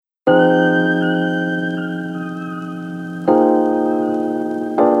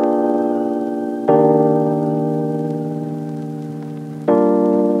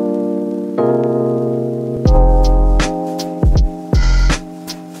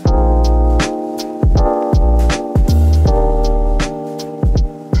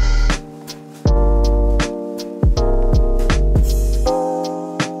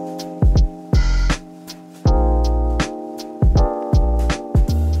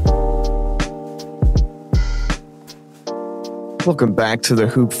Welcome back to the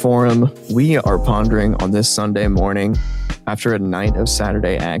Hoop Forum. We are pondering on this Sunday morning after a night of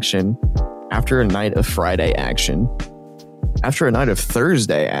Saturday action, after a night of Friday action, after a night of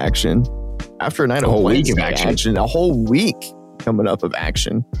Thursday action, after a night of Wednesday action, a whole week coming up of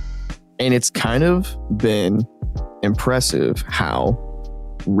action. And it's kind of been impressive how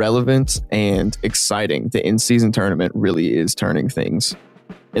relevant and exciting the in-season tournament really is turning things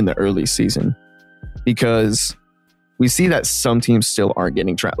in the early season, because we see that some teams still aren't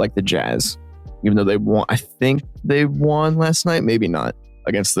getting trapped, like the Jazz, even though they won. I think they won last night, maybe not,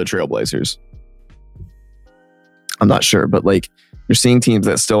 against the Trailblazers. I'm not sure, but like you're seeing teams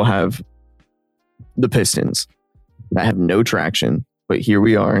that still have the Pistons that have no traction, but here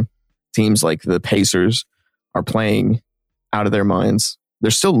we are. Teams like the Pacers are playing out of their minds. They're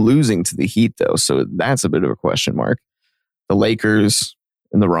still losing to the Heat, though, so that's a bit of a question mark. The Lakers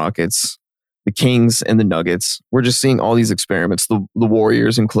and the Rockets, the Kings and the Nuggets. We're just seeing all these experiments, the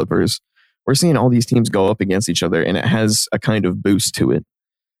Warriors and Clippers. We're seeing all these teams go up against each other, and it has a kind of boost to it,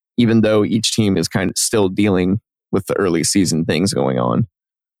 even though each team is kind of still dealing with the early season things going on.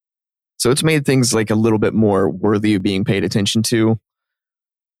 So it's made things like a little bit more worthy of being paid attention to.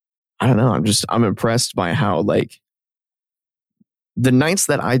 I don't know. I'm impressed by how, like, the nights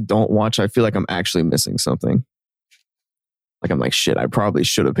that I don't watch, I feel like I'm actually missing something. Like, I'm like, shit, I probably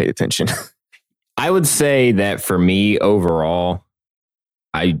should have paid attention. I would say that for me overall,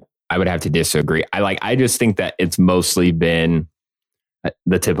 I would have to disagree. I just think that it's mostly been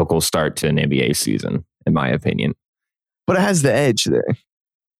the typical start to an NBA season, in my opinion. But it has the edge there.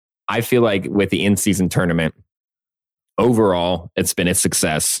 I feel like with the in-season tournament, overall, it's been a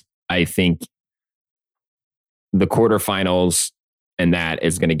success. I think the quarterfinals and that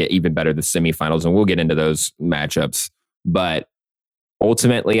is going to get even better, the semifinals, and we'll get into those matchups. But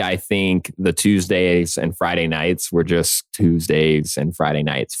ultimately, I think the Tuesdays and Friday nights were just Tuesdays and Friday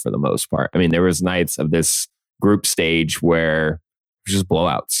nights for the most part. I mean, there was nights of this group stage where it was just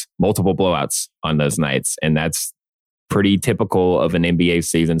blowouts, multiple blowouts on those nights. And that's pretty typical of an NBA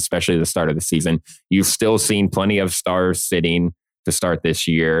season, especially the start of the season. You've still seen plenty of stars sitting to start this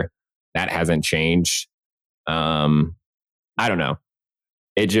year. That hasn't changed. I don't know.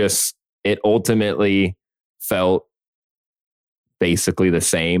 It ultimately felt basically the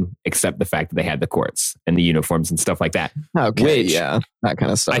same, except the fact that they had the courts and the uniforms and stuff like that. Okay, which, yeah, that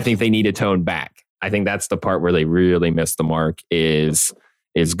kind of stuff. I think they need to tone back. I think that's the part where they really missed the mark, is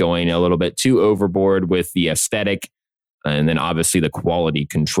going a little bit too overboard with the aesthetic. And then obviously the quality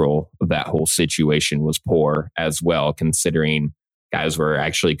control of that whole situation was poor as well, considering guys were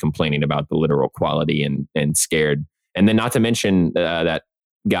actually complaining about the literal quality and scared. And then not to mention that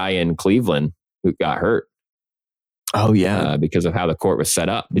guy in Cleveland who got hurt. Oh, yeah. Because of how the court was set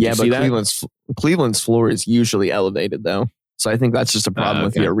up. Did you see that? Cleveland's floor is usually elevated, though. So I think that's just a problem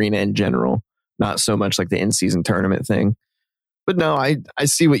with the arena in general, not so much like the in-season tournament thing. But no, I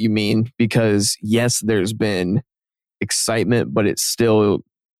see what you mean, because yes, there's been excitement, but it still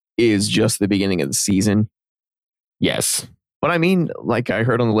is just the beginning of the season. Yes. But I mean, like I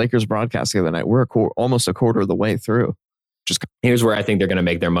heard on the Lakers broadcast the other night, we're almost a quarter of the way through. Here's where I think they're going to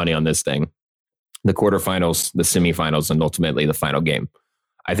make their money on this thing. The quarterfinals, the semifinals, and ultimately the final game.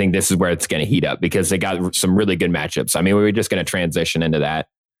 I think this is where it's going to heat up, because they got some really good matchups. I mean, we're just going to transition into that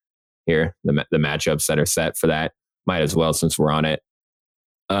here, the matchups that are set for that. Might as well, since we're on it.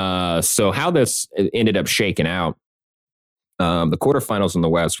 So how this ended up shaking out, the quarterfinals in the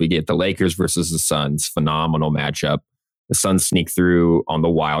West, we get the Lakers versus the Suns. Phenomenal matchup. The Suns sneak through on the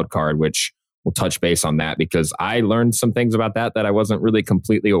wild card, which we'll touch base on that, because I learned some things about that I wasn't really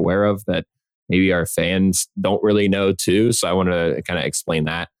completely aware of, that maybe our fans don't really know too. So I want to kind of explain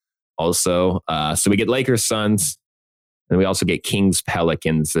that also. So we get Lakers, Suns, and we also get Kings,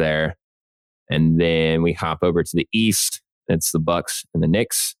 Pelicans there. And then we hop over to the East. It's the Bucks and the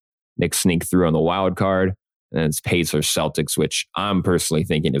Knicks. Knicks sneak through on the wild card. And it's Pacers, Celtics, which I'm personally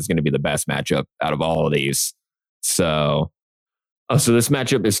thinking is going to be the best matchup out of all of these. So this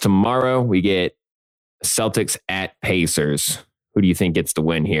matchup is tomorrow. We get Celtics at Pacers. Who do you think gets the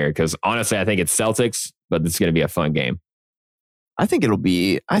win here? Because honestly, I think it's Celtics, but it's going to be a fun game. I think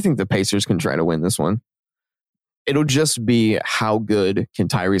the Pacers can try to win this one. It'll just be how good can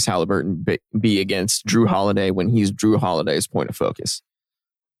Tyrese Halliburton be against Drew Holiday when he's Drew Holiday's point of focus.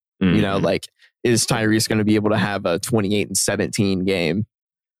 Mm-hmm. You know, like, is Tyrese going to be able to have a 28-17 game?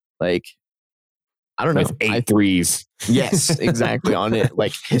 Like, I don't know. With 8 threes. Yes, exactly. On it,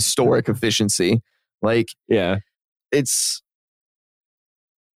 like, historic efficiency. Like, yeah,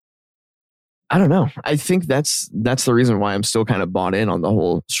 I don't know. I think that's the reason why I'm still kind of bought in on the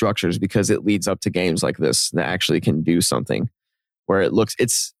whole structures, because it leads up to games like this that actually can do something. where it looks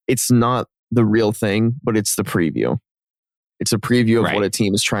it's not the real thing, but it's the preview. It's a preview of what a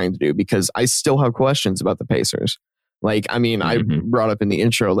team is trying to do, because I still have questions about the Pacers. Like, I mean, I brought up in the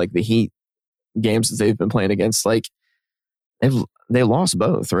intro, like the Heat games that they've been playing against, like they lost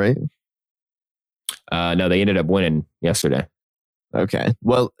both, right? No, they ended up winning yesterday. Okay.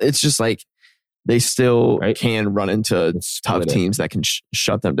 Well, it's just like they still can run into tough teams that can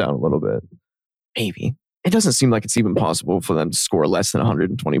shut them down a little bit. Maybe. It doesn't seem like it's even possible for them to score less than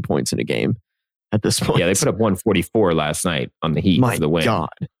 120 points in a game at this point. Yeah, they put up 144 last night on the Heat for the win. God.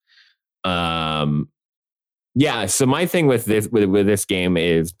 Yeah, so my thing with this game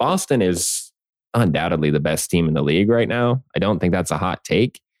is Boston is undoubtedly the best team in the league right now. I don't think that's a hot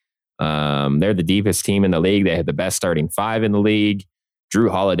take. They're the deepest team in the league. They have the best starting five in the league.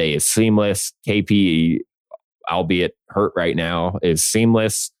 Drew Holiday is seamless. KP, albeit hurt right now, is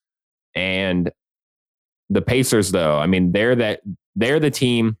seamless. And the Pacers, though, I mean, they're the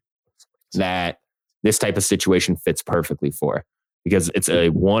team that this type of situation fits perfectly for, because it's a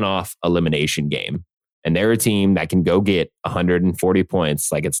one-off elimination game. And they're a team that can go get 140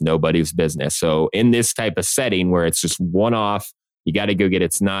 points like it's nobody's business. So in this type of setting where it's just one-off, you got to go get,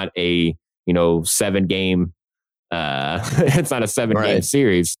 it's not a, 7-game, it's not a 7-game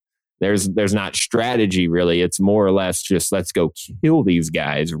series. There's not strategy really. It's more or less just let's go kill these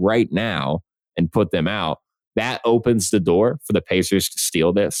guys right now and put them out. That opens the door for the Pacers to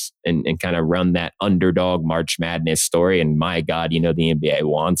steal this and kind of run that underdog March Madness story. And my God, the NBA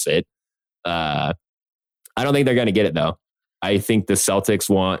wants it. I don't think they're going to get it, though. I think the Celtics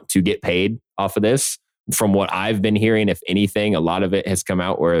want to get paid off of this. From what I've been hearing, if anything, a lot of it has come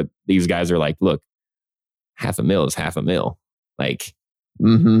out where these guys are like, look, $500,000 is $500,000. Like,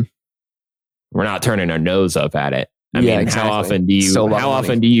 we're not turning our nose up at it. I mean, exactly. How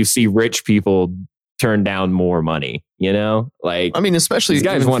often do you see rich people turn down more money? Like, I mean, especially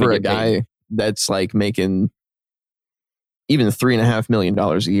guys want for a guy paid. That's like making even $3.5 million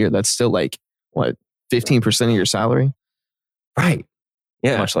a year. That's still like what, 15% of your salary? Right.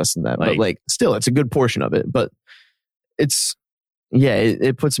 Yeah. Much less than that. But like still, it's a good portion of it. But it's,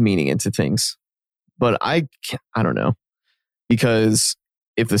 it puts meaning into things. But I don't know. Because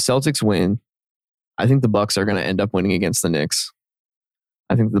if the Celtics win, I think the Bucks are going to end up winning against the Knicks.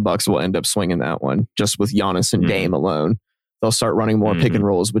 I think the Bucks will end up swinging that one just with Giannis and Dame alone. They'll start running more pick and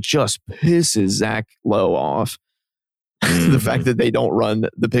rolls, which just pisses Zach Lowe off. The fact that they don't run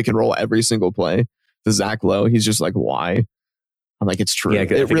the pick and roll every single play. To Zach Lowe, he's just like, why? I'm like, it's true. Yeah,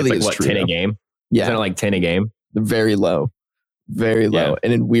 it really is what, true. 10 a game? Yeah. Isn't it like 10 a game? Very low. Very low. Yeah.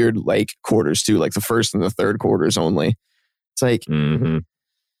 And in weird like quarters too, like the first and the third quarters only. It's like,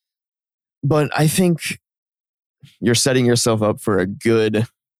 but I think you're setting yourself up for a good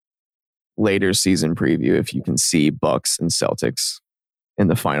later season preview if you can see Bucks and Celtics in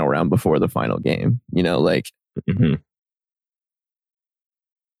the final round before the final game.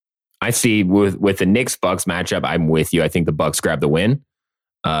 I see with the Knicks Bucks matchup, I'm with you. I think the Bucks grab the win.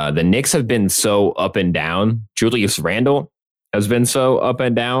 The Knicks have been so up and down. Julius Randle has been so up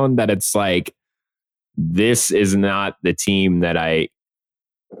and down that it's like, this is not the team that I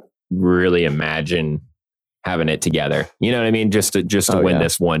really imagine having it together. You know what I mean? Just to win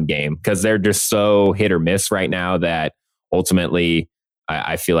this one game, because they're just so hit or miss right now that ultimately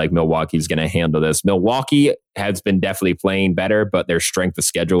I feel like Milwaukee's going to handle this. Milwaukee has been definitely playing better, but their strength of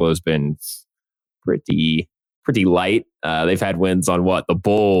schedule has been pretty light. They've had wins on the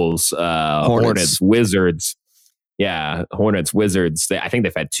Bulls, Hornets, Wizards. Yeah, Hornets, Wizards. I think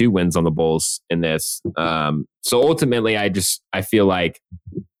they've had 2 wins on the Bulls in this. So ultimately, I feel like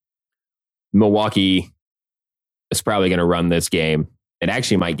Milwaukee is probably going to run this game. It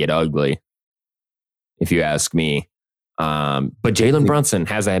actually might get ugly, if you ask me. But Jalen Brunson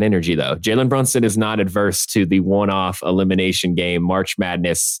has that energy, though. Jalen Brunson is not adverse to the one-off elimination game, March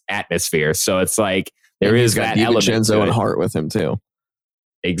Madness atmosphere. So it's like there is that element. DiVincenzo and Hart with him too.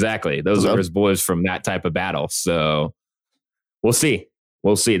 Exactly. Those are his boys from that type of battle. So we'll see.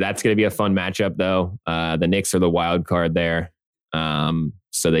 That's going to be a fun matchup, though. The Knicks are the wild card there.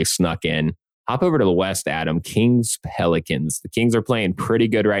 So they snuck in. Hop over to the West, Adam. Kings, Pelicans. The Kings are playing pretty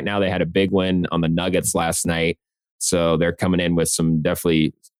good right now. They had a big win on the Nuggets last night. So they're coming in with some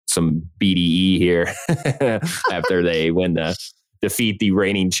BDE here after they defeat the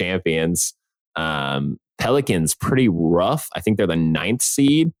reigning champions. Pelicans, pretty rough. I think they're the 9th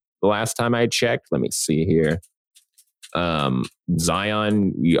seed the last time I checked. Let me see here.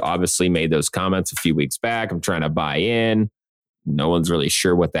 Zion, you obviously made those comments a few weeks back. I'm trying to buy in. No one's really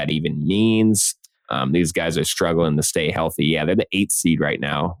sure what that even means. These guys are struggling to stay healthy. Yeah, they're the 8th seed right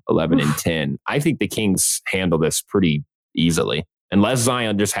now, 11-10. I think the Kings handle this pretty easily. unless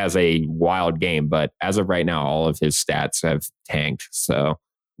Zion just has a wild game. But as of right now, all of his stats have tanked. So,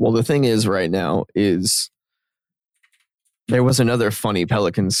 well, the thing is right now is there was another funny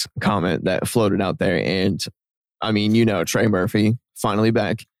Pelicans comment that floated out there. And I mean, Trey Murphy finally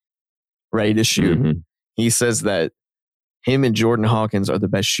back, ready to shoot. mm-hmm. He says that him and Jordan Hawkins are the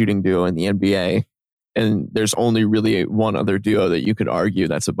best shooting duo in the NBA. And there's only really one other duo that you could argue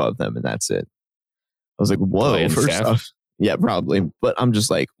that's above them, and that's it. I was like, whoa, first off. Yeah, probably. But I'm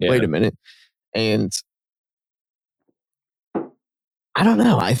just like, wait a minute. And I don't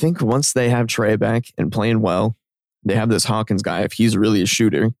know. I think once they have Trey back and playing well, they have this Hawkins guy. If he's really a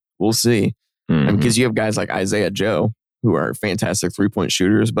shooter, we'll see. Mm-hmm. Because you have guys like Isaiah Joe, who are fantastic 3-point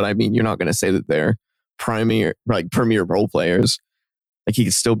shooters. But I mean, you're not going to say that they're premier role players. Like, he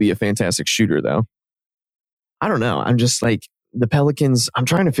could still be a fantastic shooter, though. I don't know. I'm just like, the Pelicans, I'm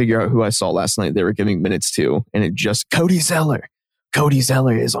trying to figure out who I saw last night they were giving minutes to, and it just, Cody Zeller. Cody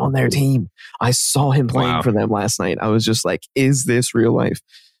Zeller is on their team. I saw him playing for them last night. I was just like, is this real life?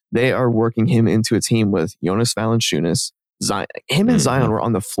 They are working him into a team with Jonas Valanciunas. Zion. Him and Zion were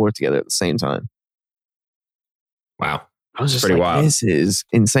on the floor together at the same time. Wow. I was just pretty wild. This is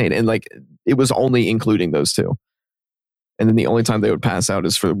insane. And like, it was only including those two. And then the only time they would pass out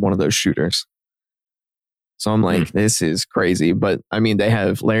is for one of those shooters. So I'm like, this is crazy. But I mean, they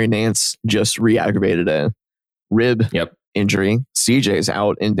have Larry Nance just re-aggravated a rib injury. CJ's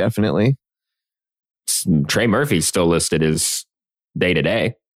out indefinitely. Trey Murphy's still listed as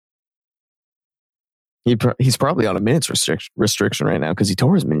day-to-day. He's probably on a minutes restriction right now because he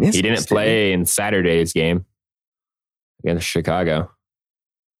tore his meniscus. He didn't play in Saturday's game against Chicago.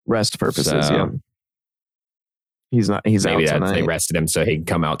 Rest purposes, yeah. He's not. He's maybe out tonight. They rested him so he can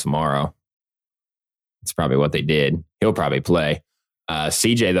come out tomorrow. That's probably what they did. He'll probably play.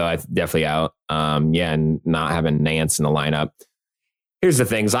 CJ, though, definitely out. And not having Nance in the lineup. Here's the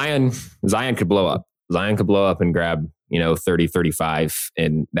thing. Zion could blow up. Zion could blow up and grab, 30, 35,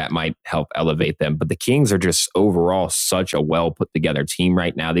 and that might help elevate them. But the Kings are just overall such a well put together team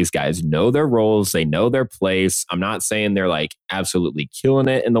right now. These guys know their roles. They know their place. I'm not saying they're like absolutely killing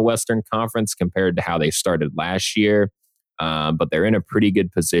it in the Western Conference compared to how they started last year. But they're in a pretty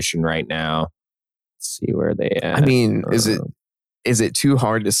good position right now. Let's see where they at. I mean, is it too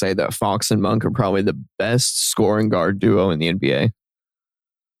hard to say that Fox and Monk are probably the best scoring guard duo in the NBA?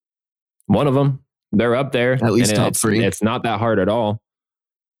 One of them. They're up there. At least top three. It's not that hard at all.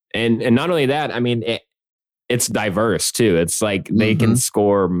 And not only that, I mean, it's diverse too. It's like they can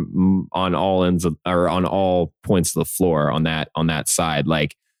score on all ends or on all points of the floor on that side.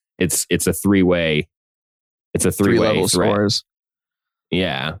 Like it's a three-way. It's a three-way scores.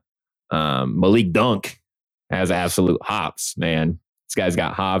 Yeah. Malik Dunk has absolute hops, man. This guy's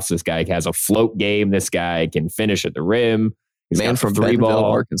got hops. This guy has a float game. This guy can finish at the rim. He's man from Bentonville,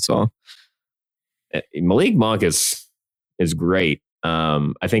 Arkansas. Malik Monk is great.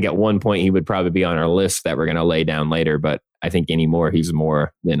 I think at one point he would probably be on our list that we're going to lay down later, but I think anymore he's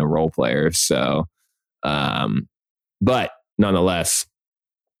more than a role player. So, but nonetheless,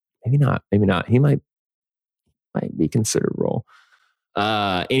 maybe not. He might be considered role.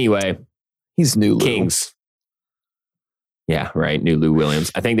 Anyway, he's new Kings. Yeah, right. New Lou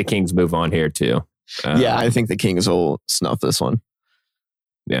Williams. I think the Kings move on here too. Yeah, I think the Kings will snuff this one.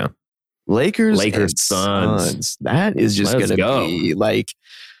 Yeah. Lakers Suns. That is just going to be like,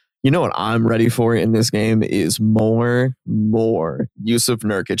 what I'm ready for in this game is more Yusuf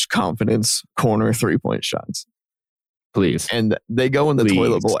Nurkic confidence corner 3-point shots. Please. And they go in the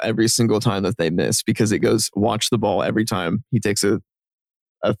toilet bowl every single time that they miss because it goes watch the ball every time he takes a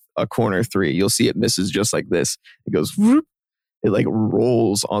corner three. You'll see it misses just like this. It goes whoop, it like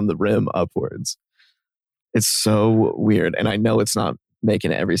rolls on the rim upwards. It's so weird. And I know it's not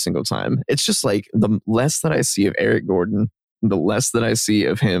making it every single time. It's just like the less that I see of Eric Gordon, the less that I see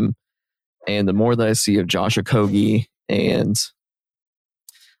of him, and the more that I see of Josh Okogie, and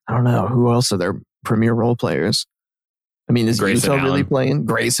I don't know who else are their premier role players. I mean, is Utah really playing?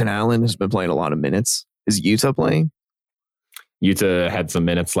 Grayson Allen has been playing a lot of minutes. Is Utah playing? Utah had some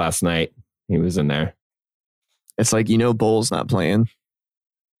minutes last night. He was in there. It's like, Bull's not playing.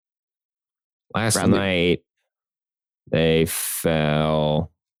 Last night, they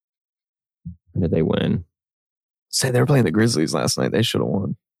fell. When did they win? Say they were playing the Grizzlies last night. They should have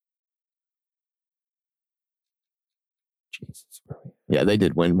won. Jesus. Yeah, they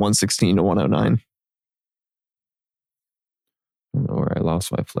did win 116 to 109. I don't know where I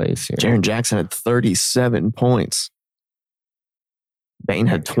lost my place here. Jaren Jackson had 37 points. Bane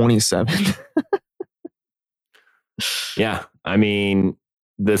had 27. Yeah, I mean,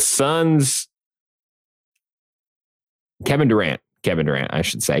 the Suns... Kevin Durant Kevin Durant, I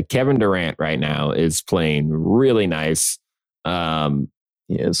should say. Kevin Durant right now is playing really nice.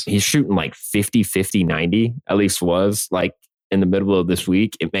 He is. He's shooting like 50, 50, 90, at least was like in the middle of this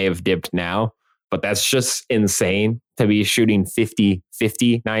week. It may have dipped now, but that's just insane to be shooting 50,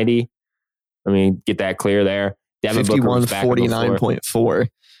 50, 90. I mean, get that clear there. Devin Booker was back on the floor. 51.4.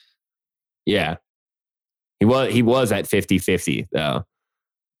 Yeah. He was at 50, 50 though a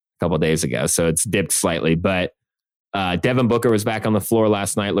couple of days ago. So it's dipped slightly, but Devin Booker was back on the floor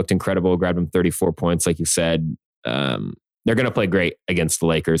last night, looked incredible, grabbed him 34 points, like you said. They're going to play great against the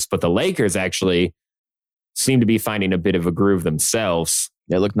Lakers, but the Lakers actually seem to be finding a bit of a groove themselves.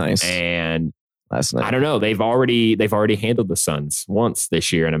 They look nice. And last night, I don't know. They've already handled the Suns once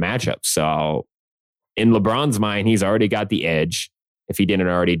this year in a matchup. So in LeBron's mind, he's already got the edge. If he didn't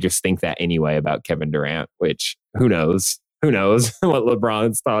already just think that anyway about Kevin Durant, which who knows? Who knows what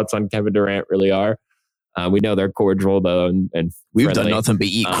LeBron's thoughts on Kevin Durant really are? We know they're cordial though, and we've friendly. done nothing but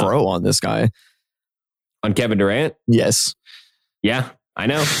eat crow on this guy. On Kevin Durant? Yes. Yeah, I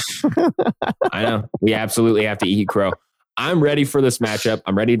know. I know. We absolutely have to eat crow. I'm ready for this matchup.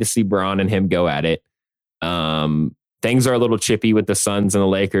 I'm ready to see Bron and him go at it. Things are a little chippy with the Suns and the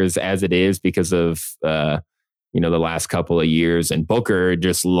Lakers as it is because of the last couple of years. And Booker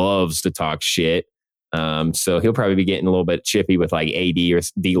just loves to talk shit. So he'll probably be getting a little bit chippy with like AD or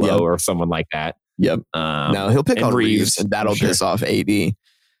D'Lo or someone like that. Yep. No, he'll pick on Reeves and that'll piss off AD.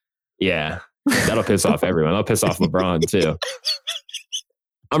 Yeah. That'll piss off everyone. That'll piss off LeBron too.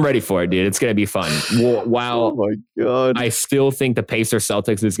 I'm ready for it, dude. It's going to be fun. While oh my God. I still think the Pacers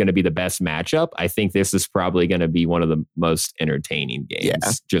Celtics is going to be the best matchup, I think this is probably going to be one of the most entertaining games. Yeah.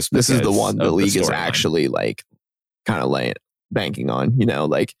 Just this is the one the league is actually like kind of banking on,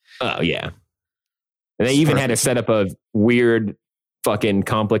 like. Oh, yeah. And they even had a setup of weird, fucking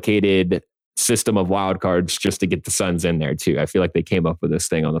complicated system of wild cards just to get the Suns in there too. I feel like they came up with this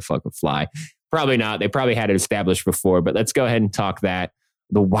thing on the fucking fly. Probably not. They probably had it established before, but let's go ahead and talk that.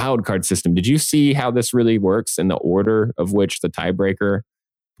 The wild card system. Did you see how this really works in the order of which the tiebreaker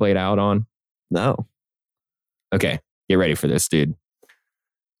played out on? No. Okay. Get ready for this, dude.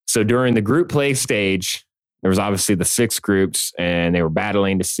 So during the group play stage, there was obviously the 6 groups and they were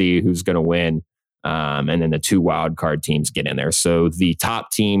battling to see who's going to win. And then the 2 wild card teams get in there. So the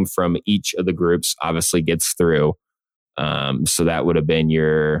top team from each of the groups obviously gets through. So that would have been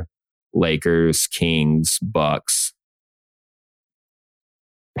your Lakers, Kings, Bucks,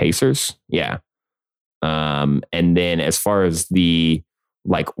 Pacers. Yeah. And then as far as the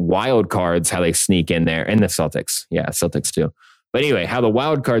wild cards, how they sneak in there, and the Celtics. Yeah, Celtics too. But anyway, how the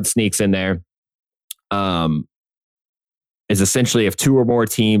wild card sneaks in there is essentially if 2 or more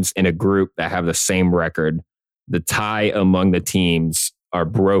teams in a group that have the same record, the tie among the teams are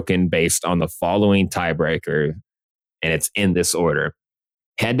broken based on the following tiebreaker, and it's in this order.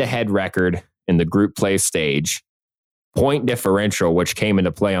 Head-to-head record in the group play stage, point differential, which came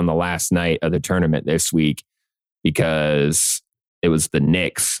into play on the last night of the tournament this week because it was the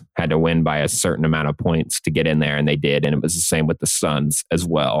Knicks had to win by a certain amount of points to get in there, and they did, and it was the same with the Suns as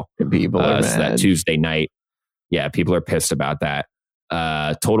well. People are mad. So that Tuesday night, yeah, people are pissed about that.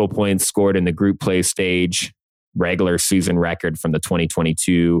 Total points scored in the group play stage, regular season record from the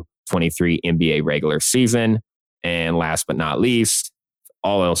 2022-23 NBA regular season. And last but not least,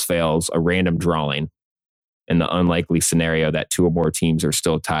 all else fails, a random drawing in the unlikely scenario that 2 or more teams are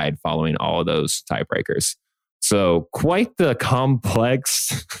still tied following all of those tiebreakers. So quite the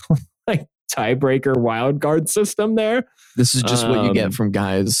complex tiebreaker wildcard system there. This is just what you get from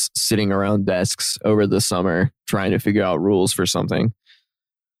guys sitting around desks over the summer trying to figure out rules for something.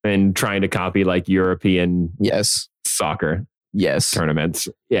 And trying to copy European soccer tournaments.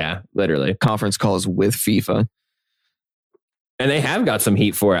 Yeah, literally. Conference calls with FIFA. And they have got some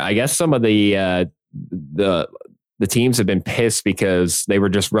heat for it. I guess some of the teams have been pissed because they were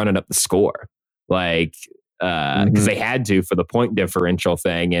just running up the score. Because they had to for the point differential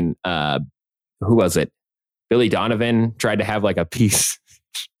thing. And who was it? Billy Donovan tried to have a peace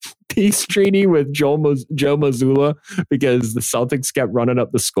treaty with Joe Mazzulla because the Celtics kept running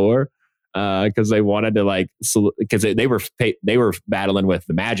up the score because they wanted to because they were battling with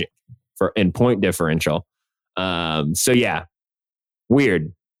the Magic in point differential. So yeah,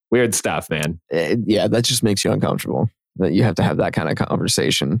 weird stuff, man. Yeah, that just makes you uncomfortable that you have to have that kind of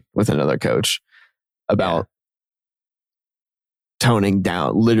conversation with another coach about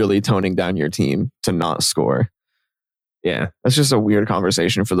literally toning down your team to not score. Yeah. That's just a weird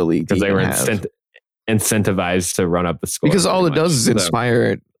conversation for the league. Because they were incentivized to run up the score. Because all it does is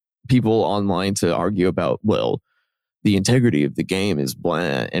inspire people online to argue about, the integrity of the game is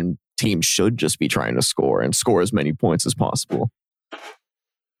blah, and teams should just be trying to score and score as many points as possible.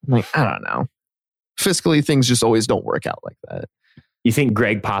 I'm like, I don't know. Fiscally, things just always don't work out like that. You think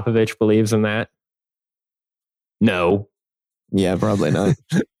Greg Popovich believes in that? No. Yeah, probably not.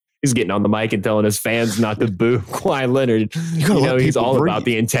 He's getting on the mic and telling his fans not to boo Kawhi Leonard. He's all about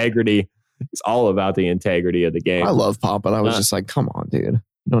the integrity. It's all about the integrity of the game. I love Pop, but I was just like, come on, dude. You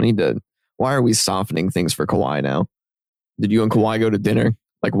don't need to. Why are we softening things for Kawhi now? Did you and Kawhi go to dinner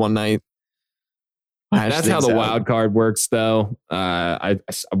like one night? That's how the wild card works, though. I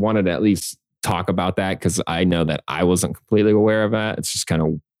wanted to at least talk about that because I know that I wasn't completely aware of that. It's just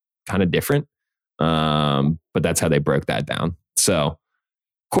kind of different. But that's how they broke that down. So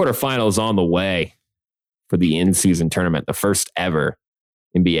quarterfinals on the way for the in-season tournament, the first ever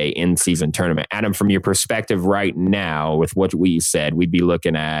NBA in-season tournament. Adam, from your perspective right now, with what we said, we'd be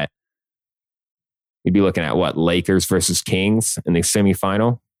looking at what? Lakers versus Kings in the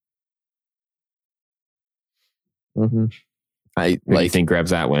semifinal. Mm-hmm. Who do you think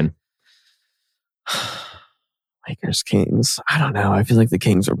grabs that win? Lakers, Kings. I don't know. I feel like the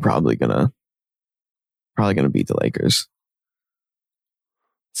Kings are probably gonna beat the Lakers.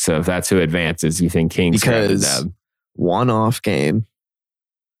 So if that's who advances, you think Kings grab the dub? One-off game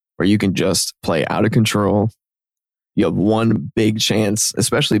where you can just play out of control. You have one big chance,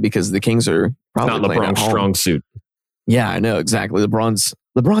 especially because the Kings are probably not LeBron's strong suit. Yeah, I know exactly.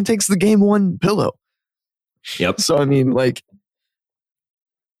 LeBron takes the game one pillow. Yep. So I mean, like,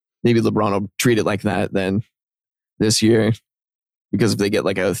 maybe LeBron will treat it like that then this year, because if they get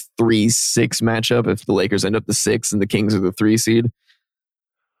like a 3-6 matchup, if the Lakers end up the 6 and the Kings are the 3 seed.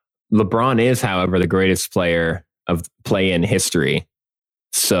 LeBron is, however, the greatest player of play-in history.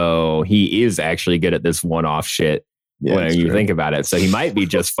 So he is actually good at this one-off shit when you think about it. So he might be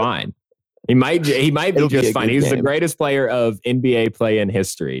just fine. He might be just fine. He's the greatest player of NBA play-in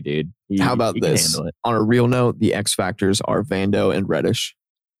history, dude. How about this? On a real note, the X factors are Vando and Reddish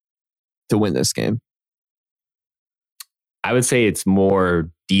to win this game. I would say it's more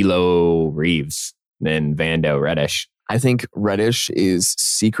D'Lo Reeves than Vando Reddish. I think Reddish is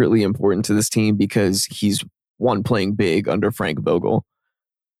secretly important to this team because he's playing big under Frank Vogel.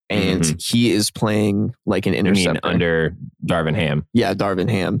 And he is playing like an interceptor. Under Darvin Ham. Yeah, Darvin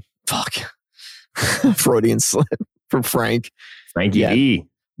Ham. Fuck. Freudian slip for Frank. Frankie D.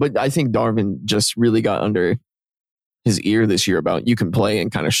 But I think Darvin just really got under his ear this year about you can play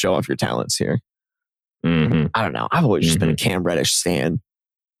and kind of show off your talents here. Mm-hmm. I don't know. I've always just been a Cam Reddish stan.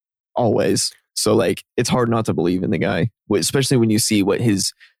 Always. So, like, it's hard not to believe in the guy, especially when you see what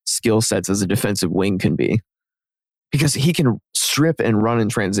his skill sets as a defensive wing can be. Because he can strip and run in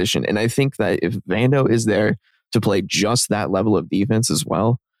transition. And I think that if Vando is there to play just that level of defense as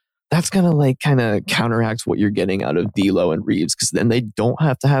well, that's going to kind of counteract what you're getting out of D'Lo and Reeves, because then they don't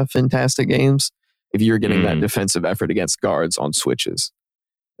have to have fantastic games if you're getting that defensive effort against guards on switches.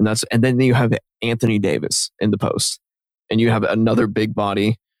 And then you have Anthony Davis in the post. And you have another big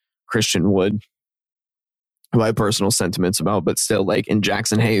body, Christian Wood, who I have personal sentiments about, but still, like, in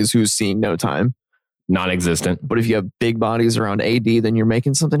Jackson Hayes, who's seeing no time. Non-existent. But if you have big bodies around AD, then you're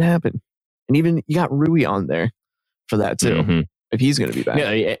making something happen. And even you got Rui on there for that too. If he's going to be back.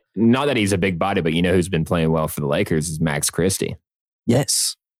 Yeah, not that he's a big body, but who's been playing well for the Lakers is Max Christie.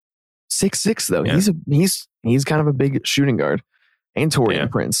 Yes. 6'6" though. Yeah. He's kind of a big shooting guard. And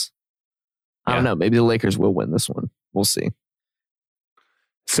Taurean Prince. I don't know. Maybe the Lakers will win this one. We'll see.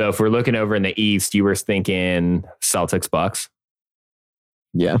 So if we're looking over in the East, you were thinking Celtics Bucks?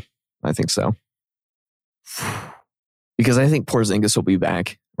 Yeah, I think so. Because I think Porzingis will be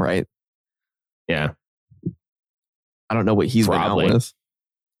back, right? Yeah. I don't know what he's been out with.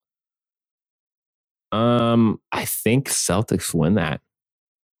 I think Celtics win that.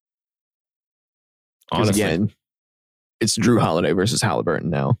 Honestly. Again, it's Drew Holiday versus Halliburton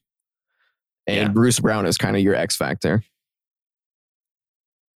now. And Bruce Brown is kind of your X factor.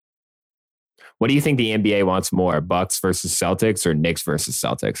 What do you think the NBA wants more? Bucks versus Celtics or Knicks versus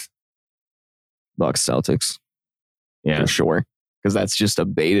Celtics? Bucks, Celtics. Yeah. For sure. Because that's just a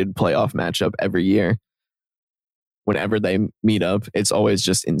baited playoff matchup every year. Whenever they meet up, it's always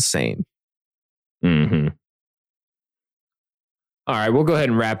just insane. Mm-hmm. All right, we'll go ahead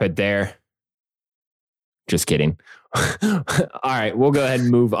and wrap it there. Just kidding. All right, we'll go ahead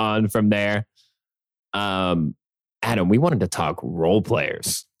and move on from there. Adam, we wanted to talk role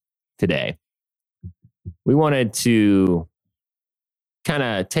players today. We wanted to kind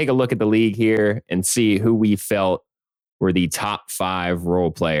of take a look at the league here and see who we felt were the top 5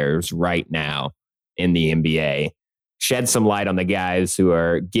 role players right now in the NBA. Shed some light on the guys who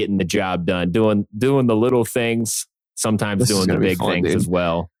are getting the job done, doing the little things, sometimes doing the big things as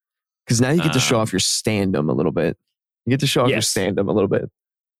well. Because now you get to show off your stand-up a little bit. You get to show off your stand-up a little bit.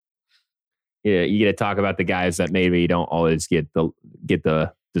 you get to talk about the guys that maybe don't always get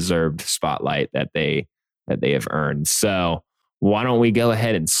the deserved spotlight that they have earned. So why don't we go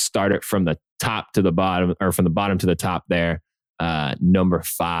ahead and start it from the top to the bottom, or from the bottom to the top there? Number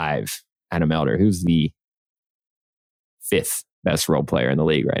 5, Adam Elder, who's the 5th best role player in the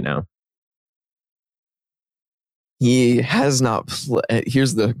league right now. He has not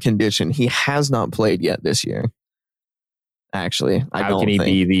here's the condition. He has not played yet this year. Actually, How can he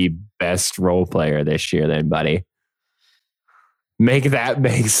be the best role player this year then, buddy? Make that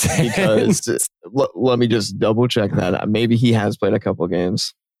make sense. Because let me just double check that. Maybe he has played a couple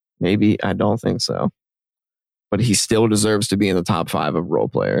games. Maybe. I don't think so. But he still deserves to be in the top 5 of role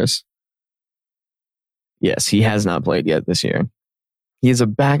players. Yes, he has not played yet this year. He is a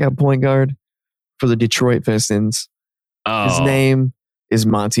backup point guard for the Detroit Pistons. His name is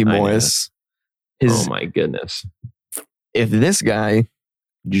Monte Morris. Oh my goodness. If this guy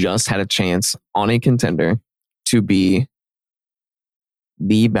just had a chance on a contender to be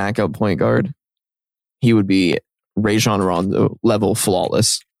the backup point guard, he would be Rajon Rondo level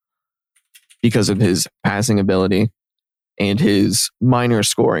flawless because of his passing ability and his minor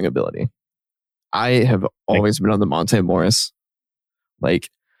scoring ability. I have always been on the Monte Morris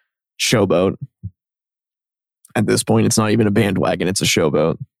showboat. At this point, it's not even a bandwagon, it's a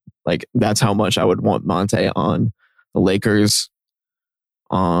showboat. That's how much I would want Monte on the Lakers,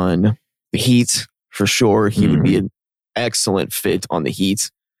 on the Heat, for sure. He would be an excellent fit on the Heat.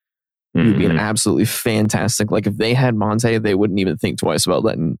 He would be an absolutely fantastic. If they had Monte, they wouldn't even think twice about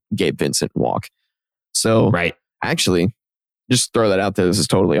letting Gabe Vincent walk. So, actually, just throw that out there. This is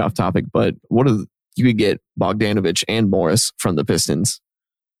totally off topic, but you could get Bogdanovich and Morris from the Pistons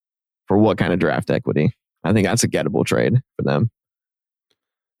for what kind of draft equity? I think that's a gettable trade for them.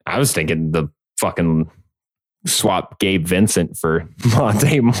 I was thinking the fucking swap Gabe Vincent for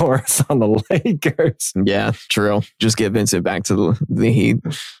Monte Morris on the Lakers. Yeah, true. Just get Vincent back to the Heat.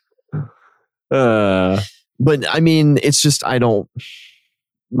 But I mean, it's just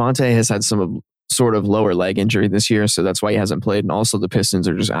Monte has had some sort of lower leg injury this year, so that's why he hasn't played. And also, the Pistons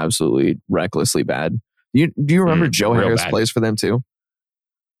are just absolutely recklessly bad. Do you remember Joe Harris plays for them too?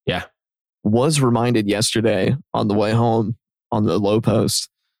 Yeah. Was reminded yesterday on the way home on the low post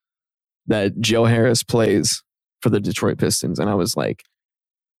that Joe Harris plays for the Detroit Pistons. And I was like,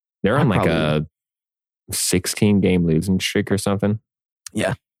 they're on a 16-game losing streak or something.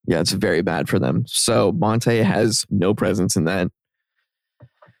 Yeah. Yeah, it's very bad for them. So Monte has no presence in that.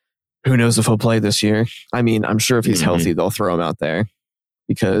 Who knows if he'll play this year? I mean, I'm sure if he's healthy, they'll throw him out there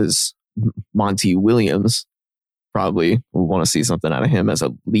because Monty Williams probably will want to see something out of him as a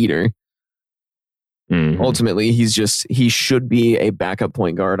leader. Ultimately, he should be a backup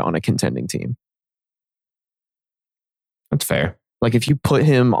point guard on a contending team. That's fair. If you put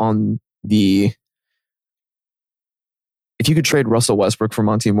him on if you could trade Russell Westbrook for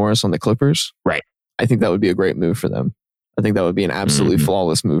Monte Morris on the Clippers, right? I think that would be a great move for them. I think that would be an absolutely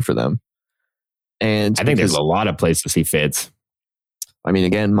flawless move for them. And I think there's a lot of places he fits. I mean,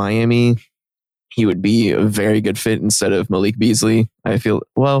 again, Miami, he would be a very good fit instead of Malik Beasley. I feel,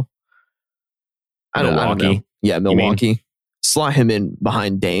 I don't know. Yeah, Milwaukee. Slot him in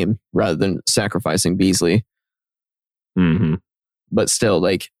behind Dame rather than sacrificing Beasley. But still,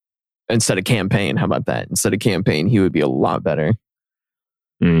 instead of Campaign, how about that? Instead of Campaign, he would be a lot better.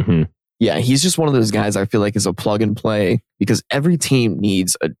 Yeah, he's just one of those guys I feel like is a plug and play because every team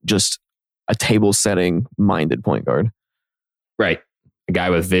needs just a table setting minded point guard. Right. A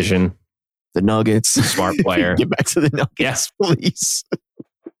guy with vision. The Nuggets. Smart player. Get back to the Nuggets, please.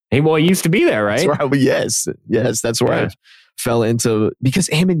 He used to be there, right? Yes, that's where I fell into because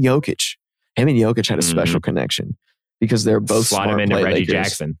him and Jokic had a special connection because they're both slot smart him into play Reggie Lakers.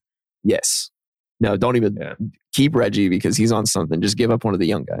 Jackson. Yes. No, don't even keep Reggie because he's on something. Just give up one of the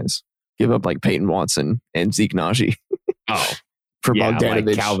young guys. Give up Peyton Watson and Zeke Naji. For Bogdanovich.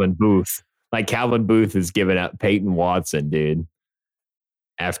 Like Calvin Booth. Calvin Booth is giving up Peyton Watson, dude.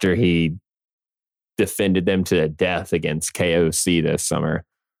 After he defended them to the death against KOC this summer.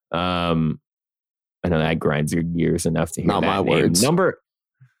 I know that grinds your gears enough to hear Not that my name. words.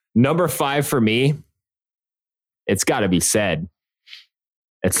 Number 5 for me, it's got to be said.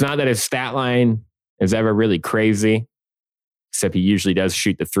 It's not that his stat line is ever really crazy, except he usually does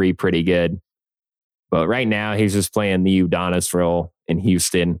shoot the 3 pretty good. But right now, he's just playing the Udonis role in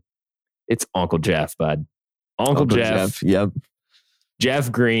Houston. It's Uncle Jeff, bud. Uncle Jeff. Yep.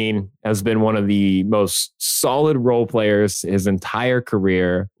 Jeff Green has been one of the most solid role players his entire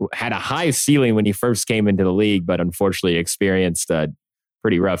career. Had a high ceiling when he first came into the league, but unfortunately experienced a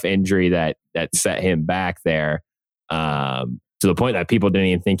pretty rough injury that set him back there. to the point that people didn't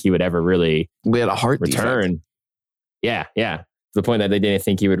even think he would ever really had a heart return. defect. Yeah. To the point that they didn't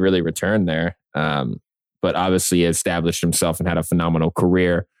think he would really return there. But obviously he established himself and had a phenomenal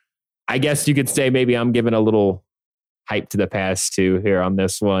career. I guess you could say maybe I'm giving a little hype to the past too here on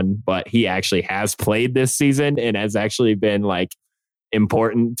this one, but he actually has played this season and has actually been like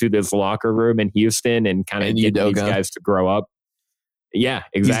important to this locker room in Houston and kind of getting these guys to grow up. Yeah,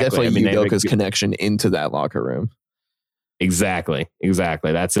 exactly. He's definitely Udoka's connection into that locker room. Exactly.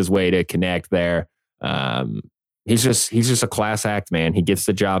 That's his way to connect there. He's just a class act, man. He gets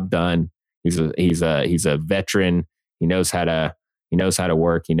the job done. He's a veteran. He knows how to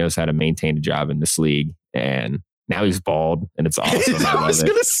work. He knows how to maintain a job in this league. And now he's bald, and it's awesome. I was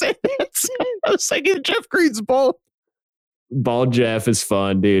going to say that. I was thinking Jeff Green's bald. Bald Jeff is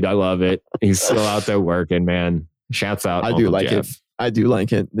fun, dude. I love it. He's still out there working, man. Shouts out. I do like Jeff. I do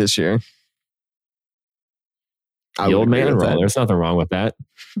like it this year. The old man role. There's nothing wrong with that.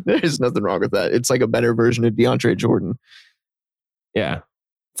 There's nothing wrong with that. It's like a better version of DeAndre Jordan. Yeah.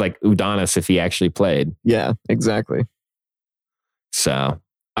 It's like Udonis if he actually played. Yeah, exactly. So, all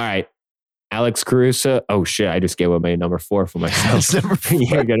right. Alex Caruso. Oh, shit. I just gave away number 4 for myself. Number 4.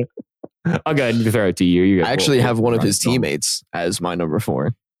 I'll go ahead and throw it to you. I actually have one of his teammates as my number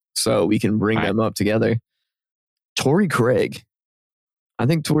 4. So we can bring them up together. Torrey Craig. I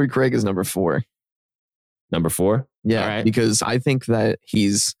think Torrey Craig is number 4. Number 4? Yeah, because I think that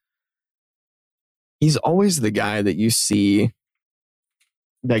he's always the guy that you see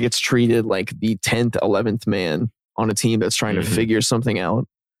that gets treated like the 10th, 11th man on a team that's trying to figure something out,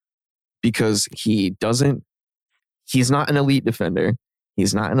 because he's not an elite defender.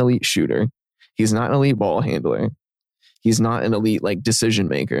 He's not an elite shooter. He's not an elite ball handler. He's not an elite like decision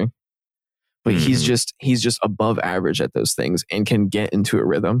maker, but he's just above average at those things and can get into a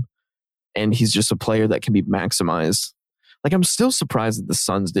rhythm. And he's just a player that can be maximized. Like, I'm still surprised that the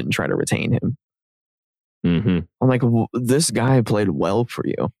Suns didn't try to retain him. I'm like, this guy played well for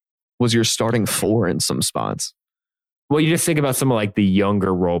you. Was your starting 4 in some spots? Well, you just think about some of like the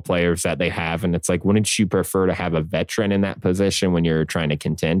younger role players that they have, and it's like, wouldn't you prefer to have a veteran in that position when you're trying to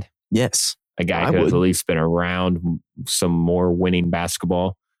contend? Yes. A guy who has at least been around some more winning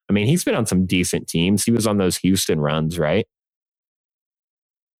basketball. I mean, he's been on some decent teams. He was on those Houston runs, right?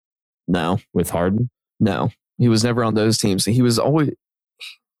 No. With Harden? No. He was never on those teams. He's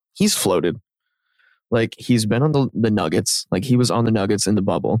floated. Like, he's been on the Nuggets. Like, he was on the Nuggets in the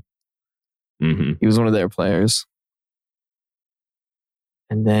bubble. He was one of their players.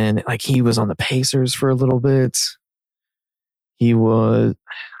 And then, like, he was on the Pacers for a little bit. I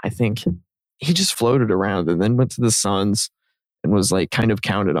think, he just floated around and then went to the Suns and was, like, kind of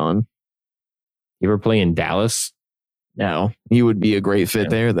counted on. You ever play in Dallas? No. He would be a great fit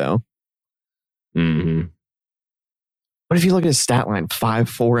there, though. But if you look at his stat line, 5,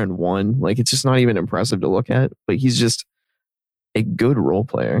 4, and 1, like, it's just not even impressive to look at. But he's just a good role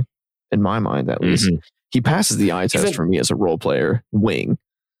player, in my mind, at least. He passes the eye test for me as a role player wing.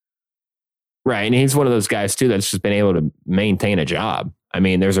 Right. And he's one of those guys, too, that's just been able to maintain a job. I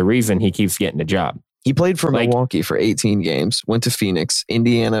mean, there's a reason he keeps getting a job. He played for Milwaukee for 18 games, went to Phoenix,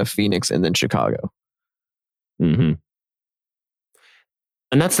 Indiana, Phoenix, and then Chicago. And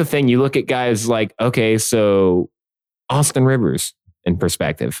that's the thing. You look at guys like, okay, so Austin Rivers in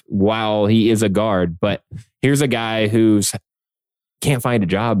perspective, while he is a guard, but here's a guy who's can't find a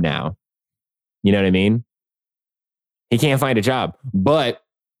job now. You know what I mean? He can't find a job, but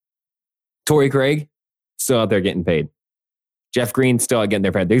Torrey Craig still out there getting paid. Jeff Green still out getting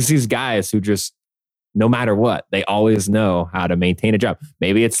their paid. There's these guys who just, no matter what, they always know how to maintain a job.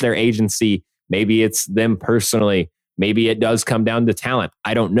 Maybe it's their agency. Maybe it's them personally. Maybe it does come down to talent.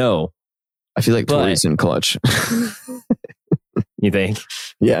 I don't know. I feel like Torrey's in clutch. You think?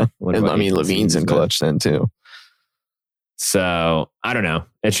 Yeah. And I mean, Levine's in clutch then too. So I don't know.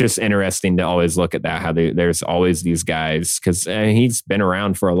 It's just interesting to always look at that, how there's always these guys, because he's been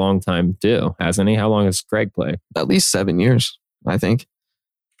around for a long time too, hasn't he? How long has Craig played? At least 7 years, I think.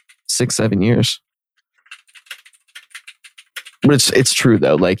 6, 7 years. But it's true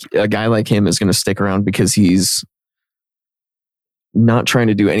though. Like, a guy like him is going to stick around because he's not trying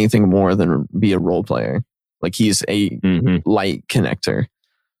to do anything more than be a role player. Like, he's a light connector.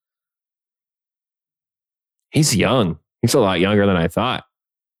 He's young. He's a lot younger than I thought.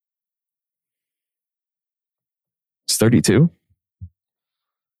 He's 32.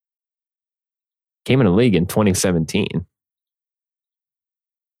 Came in the league in 2017.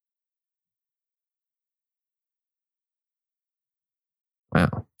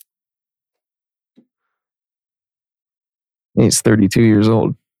 Wow. He's 32 years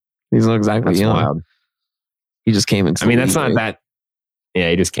old. He's not exactly young. Wild. He just came in. I mean, that's not that. Yeah,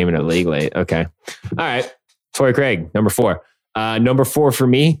 he just came in a league late. Okay. All right. Torrey Craig, number 4. Number 4 for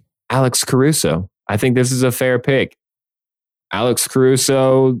me, Alex Caruso. I think this is a fair pick. Alex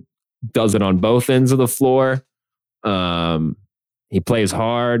Caruso does it on both ends of the floor. He plays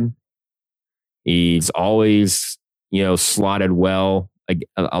hard. He's always, slotted well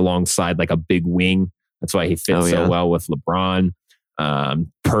alongside like a big wing. That's why he fits so well with LeBron.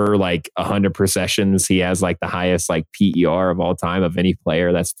 Per like 100 possessions, he has like the highest like PER of all time of any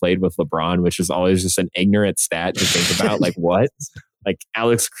player that's played with LeBron, which is always just an ignorant stat to think about. Like what? Like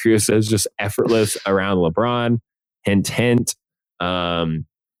Alex Caruso is just effortless around LeBron. Hint, hint.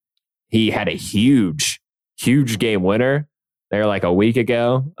 He had a huge game winner there like a week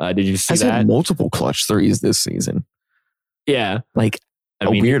ago. Did you see that? Had multiple clutch threes this season. Yeah, like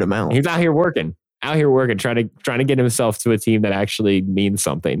a weird amount. He's out here working, trying to get himself to a team that actually means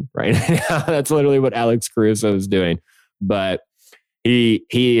something right now. That's literally what Alex Caruso is doing. But he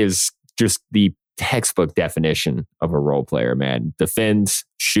is just the textbook definition of a role player, man. Defends,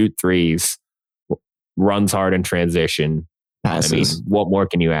 shoot threes, runs hard in transition. Passes. I mean, what more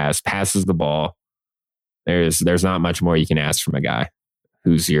can you ask? Passes the ball. There's not much more you can ask from a guy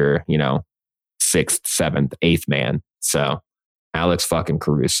who's your, 6th, 7th, 8th man. So Alex fucking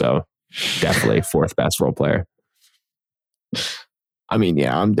Caruso, definitely 4th best role player. I mean,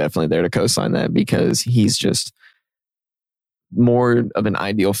 yeah, I'm definitely there to co-sign that because he's just more of an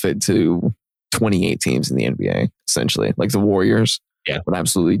ideal fit to 28 teams in the NBA, essentially. Like the Warriors would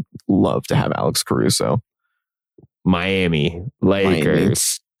absolutely love to have Alex Caruso. Miami,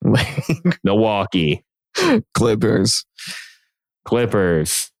 Lakers, Milwaukee, Clippers,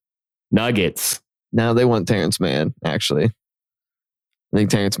 Nuggets. Now they want Terrence Mann, actually. I think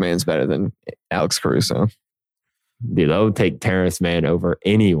Terrence Mann's better than Alex Caruso. Dude, they'll take Terrence Mann over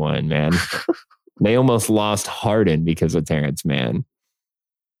anyone, man. They almost lost Harden because of Terrence Mann.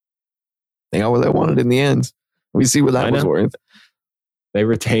 They got what they wanted in the end. We see what that was worth. They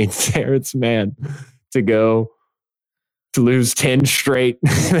retained Terrence Mann to lose 10 straight,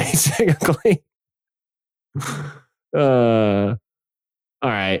 basically. All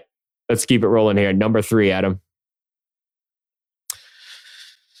right. Let's keep it rolling here. Number 3, Adam.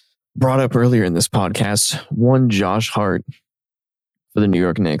 Brought up earlier in this podcast, one Josh Hart for the New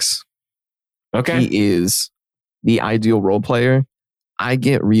York Knicks. Okay. He is the ideal role player. I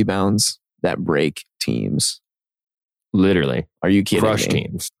get rebounds that break teams. Literally. Are you kidding Crush me?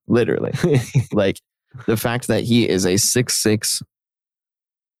 teams. Literally. Like the fact that he is a 6'6"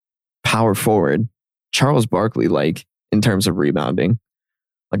 power forward, Charles Barkley, like in terms of rebounding.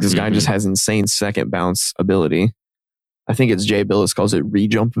 Like this guy just has insane second bounce ability. I think it's Jay Billis calls it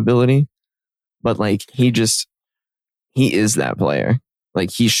re-jump ability. But like he is that player. Like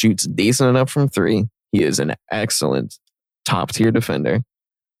he shoots decent enough from 3. He is an excellent top tier defender.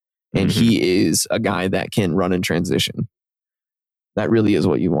 And he is a guy that can run in transition. That really is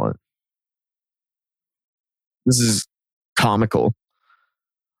what you want. This is comical.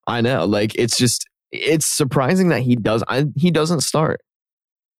 I know. Like it's surprising that he doesn't start.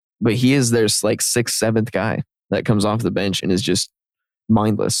 But he is their like 6th, 7th guy that comes off the bench and is just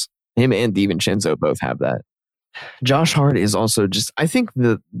mindless. Him and DiVincenzo both have that. Josh Hart is also just, I think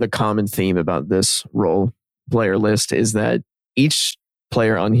the common theme about this role player list is that each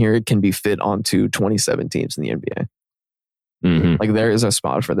player on here can be fit onto 27 teams in the NBA. Like there is a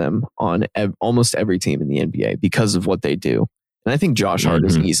spot for them on almost every team in the NBA because of what they do. And I think Josh Hart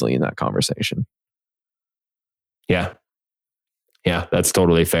is easily in that conversation. Yeah. Yeah, that's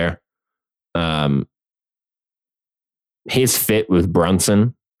totally fair. His fit with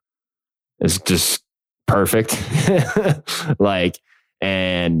Brunson is just perfect.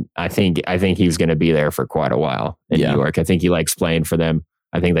 And I think he's going to be there for quite a while in New York. I think he likes playing for them.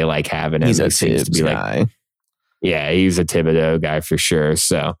 I think they like having him. He's a Tibbs guy. He's a Thibodeau guy for sure.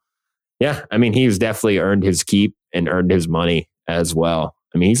 So, yeah, I mean, he's definitely earned his keep and earned his money as well.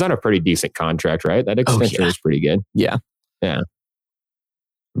 I mean, he's on a pretty decent contract, right? That extension is pretty good. Yeah. Yeah.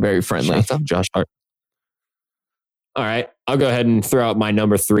 Very friendly. Shut up, Josh Hart. All right. I'll go ahead and throw out my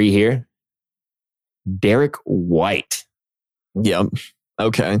number 3 here. Derek White. Yep.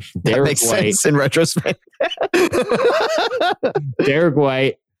 Okay. That makes sense in retrospect. Derek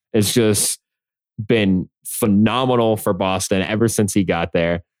White has just been phenomenal for Boston ever since he got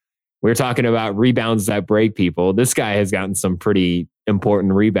there. We're talking about rebounds that break people. This guy has gotten some pretty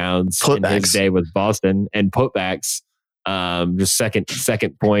important rebounds in his day with Boston and putbacks. Just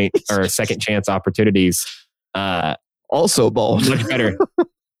second point or second chance opportunities. Also bald. Much better.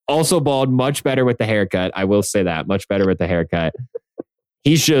 Also bald, much better with the haircut. I will say that. Much better with the haircut.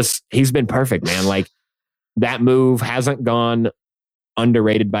 He's been perfect, man. Like that move hasn't gone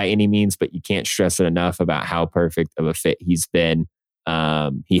underrated by any means, but you can't stress it enough about how perfect of a fit he's been.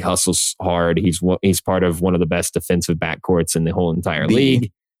 He hustles hard. He's part of one of the best defensive backcourts in the whole entire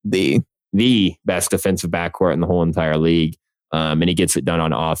league. The best defensive backcourt in the whole entire league. And he gets it done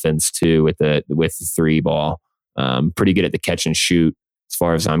on offense too with the three ball. Pretty good at the catch and shoot as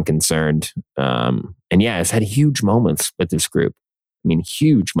far as I'm concerned. And yeah, has had huge moments with this group. I mean,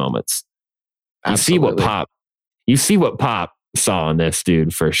 huge moments. Absolutely. You see what Pop saw in this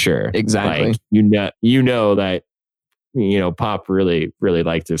dude for sure. Exactly. Like, you know that, Pop really, really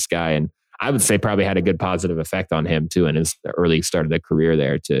liked this guy. And I would say probably had a good positive effect on him too in his early start of the career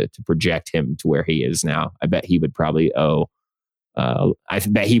there to project him to where he is now. I bet he would probably I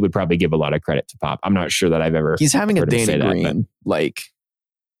bet he would probably give a lot of credit to Pop. I'm not sure that I've ever. He's having a Danny Green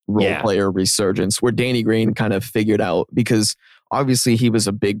role player resurgence where Danny Green kind of figured out, because obviously he was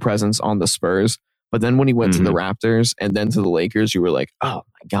a big presence on the Spurs, but then when he went to the Raptors and then to the Lakers, you were like, oh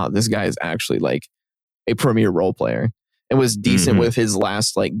my God, this guy is actually like a premier role player, and was decent with his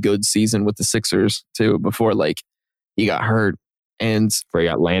last good season with the Sixers too, before he got hurt. And where he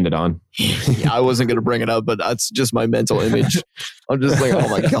got landed on. Yeah, I wasn't going to bring it up, but that's just my mental image. I'm just like, oh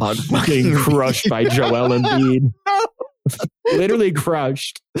my God. Getting crushed by Joel Embiid. Literally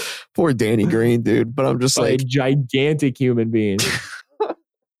crushed. Poor Danny Green, dude. But I'm just by a gigantic human being.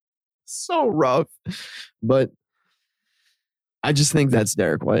 So rough. But I just think that's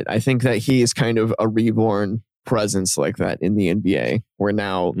Derek White. I think that he is kind of a reborn presence like that in the NBA, where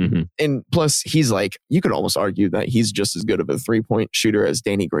now, and plus he's you could almost argue that he's just as good of a 3-point shooter as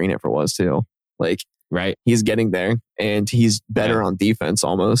Danny Green ever was too. Right. He's getting there, and he's better on defense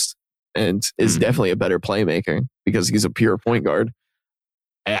almost, and is definitely a better playmaker because he's a pure point guard.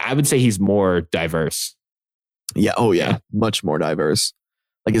 I would say he's more diverse. Yeah. Oh yeah. Much more diverse.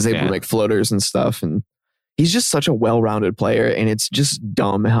 Is able to make floaters and stuff. And he's just such a well-rounded player. And it's just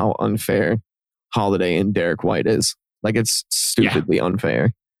dumb how unfair Holiday and Derek White is. It's stupidly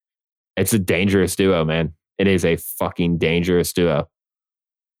unfair. It's a dangerous duo, man. It is a fucking dangerous duo.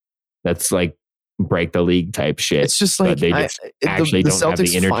 That's break the league type shit. It's just they just actually don't have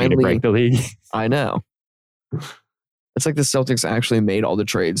the energy to break the league. I know. It's the Celtics actually made all the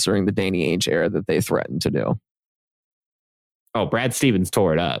trades during the Danny Ainge era that they threatened to do. Oh, Brad Stevens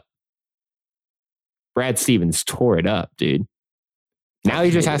tore it up. Brad Stevens tore it up, dude. Now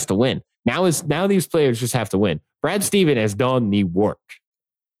he just has to win. Now these players just have to win. Brad Stevens has done the work.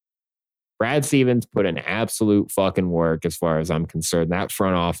 Brad Stevens put in absolute fucking work as far as I'm concerned. That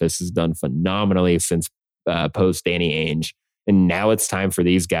front office has done phenomenally since post Danny Ainge. And now it's time for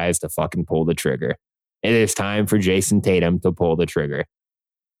these guys to fucking pull the trigger. It is time for Jason Tatum to pull the trigger.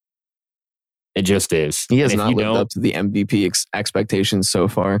 It just is. He has not lived up to the MVP expectations so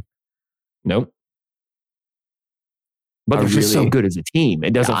far. Nope. But they're just so good as a team.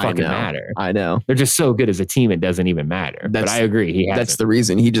 It doesn't fucking matter. I know. They're just so good as a team, it doesn't even matter. But I agree. That's the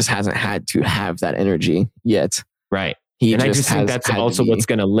reason. He just hasn't had to have that energy yet. Right. I just think that's also what's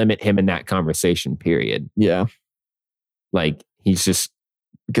going to limit him in that conversation, period. Yeah. He's just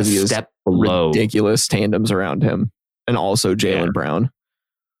because he has ridiculous tandems around him. And also Jaylen Brown.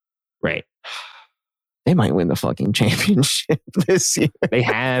 Right. They might win the fucking championship this year. They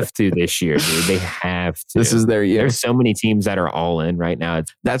have to this year, dude. They have to. This is their year. There's so many teams that are all in right now.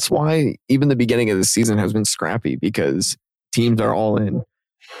 That's why even the beginning of the season has been scrappy, because teams are all in.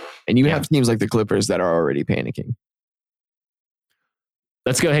 And you have teams like the Clippers that are already panicking.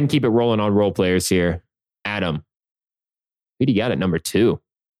 Let's go ahead and keep it rolling on role players here. Adam, who do you got at number 2?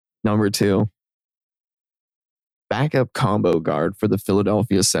 Number 2. Backup combo guard for the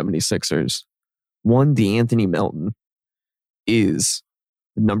Philadelphia 76ers. One DeAnthony Melton is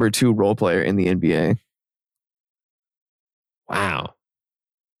the number 2 role player in the NBA. Wow.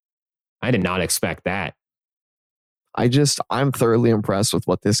 I did not expect that. I'm thoroughly impressed with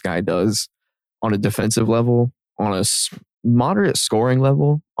what this guy does on a defensive level, on a moderate scoring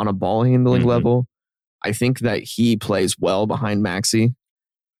level, on a ball handling level. I think that he plays well behind Maxey.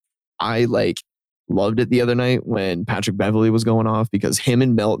 I loved it the other night when Patrick Beverley was going off, because him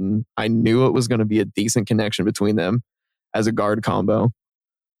and Melton, I knew it was going to be a decent connection between them as a guard combo.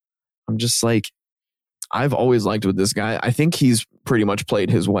 I'm just I've always liked with this guy. I think he's pretty much played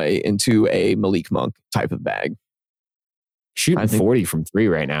his way into a Malik Monk type of bag. Shooting 40 from 3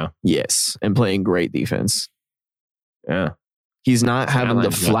 right now. Yes, and playing great defense. Yeah. He's not having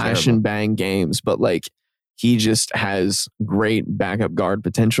the flash and bang games, but he just has great backup guard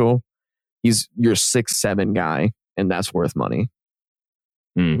potential. He's your 6'7" guy, and that's worth money.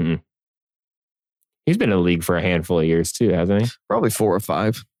 Mm-hmm. He's been in the league for a handful of years too, hasn't he? Probably 4 or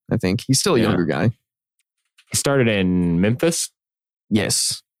 5, I think. He's still a younger guy. He started in Memphis.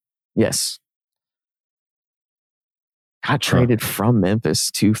 Yes. Got traded from Memphis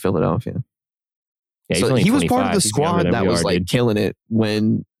to Philadelphia. Yeah, so he was part of the squad that was like killing it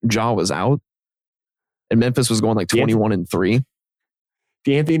when Ja was out, and Memphis was going like 21-3.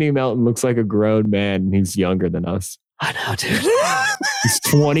 D'Anthony Melton looks like a grown man, and he's younger than us. I know, dude. He's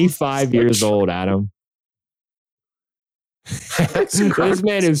 25 years old, Adam. This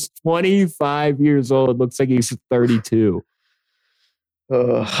man is 25 years old. Looks like he's 32.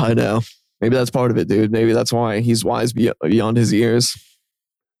 I know. Maybe that's part of it, dude. Maybe that's why he's wise beyond his years.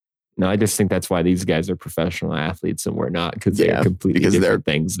 No, I just think that's why these guys are professional athletes and we're not, because they're completely different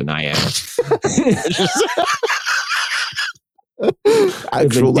things than I am.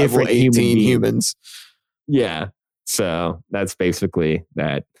 Actual level 18 humans. Yeah. So that's basically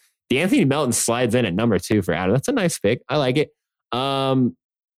that. D'Anthony Melton slides in at number 2 for Adam. That's a nice pick. I like it. Number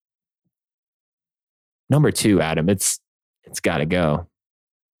 2, Adam. It's got to go.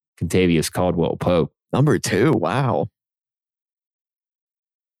 Contavious Caldwell Pope. Number 2. Wow.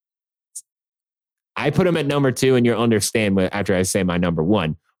 I put him at number 2, and you'll understand after I say my number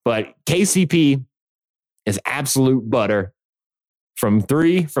 1. But KCP is absolute butter from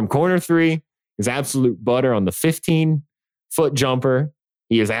corner 3. Is absolute butter on the 15-foot jumper.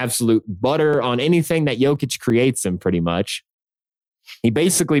 He is absolute butter on anything that Jokic creates him, pretty much. He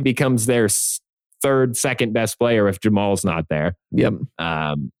basically becomes their second best player if Jamal's not there. Yep.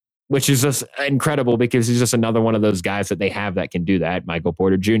 Which is just incredible because he's just another one of those guys that they have that can do that. Michael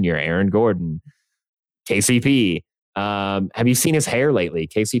Porter Jr., Aaron Gordon, KCP. Have you seen his hair lately?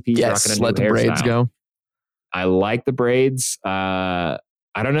 KCP's rocking a new let the braids go. I like the braids.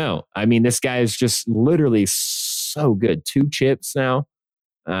 I don't know. I mean, this guy is just literally so good. 2 chips now.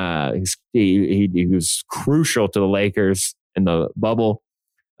 He was crucial to the Lakers in the bubble.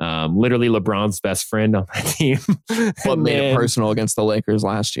 Literally LeBron's best friend on that team. But made it personal against the Lakers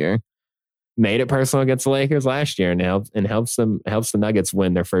last year. And helps the Nuggets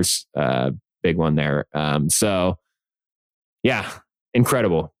win their first big one there. So yeah,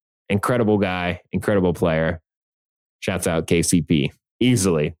 incredible guy, incredible player. Shouts out KCP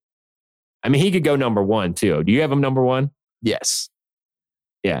easily. I mean, he could go number 1 too. Do you have him number 1? Yes.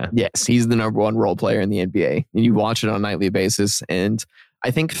 Yeah. Yes, he's the number 1 role player in the NBA. And you watch it on a nightly basis. And I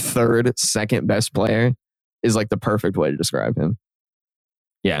think second best player is like the perfect way to describe him.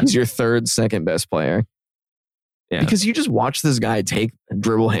 Yeah. He's your second best player. Yeah. Because you just watch this guy take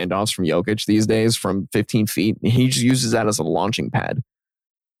dribble handoffs from Jokic these days from 15 feet. And he just uses that as a launching pad.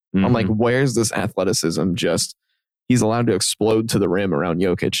 Mm-hmm. I'm like, where's this athleticism? He's allowed to explode to the rim around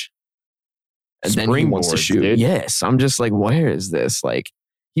Jokic. And then he wants to shoot. Dude. Yes. I'm just like, where is this? Like,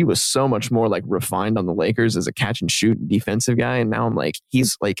 he was so much more like refined on the Lakers as a catch and shoot defensive guy. And now I'm like,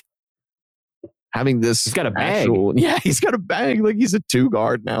 he's like having this. He's got a bag. He's got a bag. Like he's a 2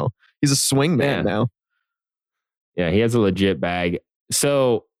 guard now. He's a swing man now. Yeah, he has a legit bag.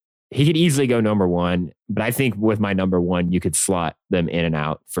 So he could easily go number 1. But I think with my number 1, you could slot them in and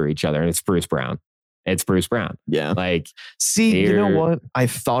out for each other. And it's Bruce Brown. Yeah. Like, see, you know what? I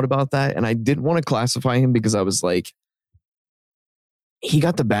thought about that and I didn't want to classify him because I was like, he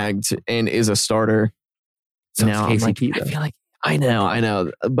got the bag and is a starter. So now KCP, I feel like I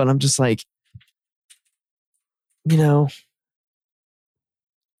know, but I'm just like, you know,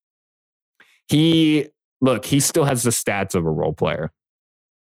 he still has the stats of a role player.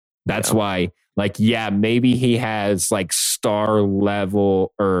 That's why, like, yeah, maybe he has like star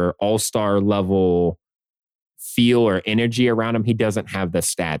level or all-star level feel or energy around him. He doesn't have the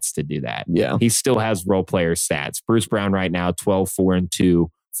stats to do that. Yeah. He still has role player stats. Bruce Brown right now, 12-4-2,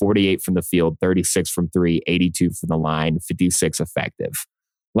 48 from the field, 36 from 3, 82 from the line, 56 effective.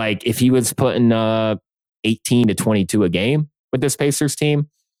 Like if he was putting 18 to 22 a game with this Pacers team,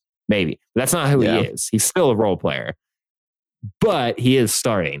 maybe. But that's not who he is. He's still a role player. But he is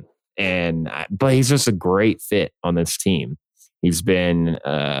starting. But he's just a great fit on this team. He's been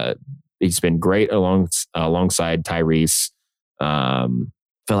great alongside Tyrese. I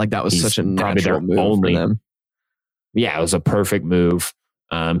feel like that was such a natural move for them. Yeah, it was a perfect move.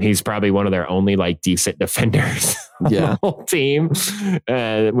 He's probably one of their only like decent defenders on the whole team,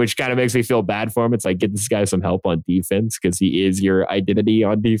 which kind of makes me feel bad for him. It's like, get this guy some help on defense because he is your identity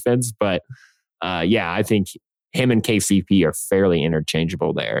on defense. But I think him and KCP are fairly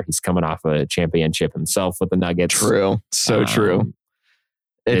interchangeable there. He's coming off a championship himself with the Nuggets. True. So true.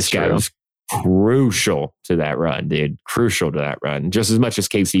 This guy was crucial to that run, dude. Crucial to that run, just as much as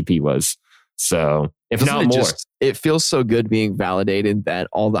KCP was. So, if not more. It feels so good being validated that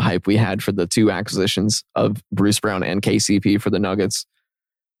all the hype we had for the 2 acquisitions of Bruce Brown and KCP for the Nuggets,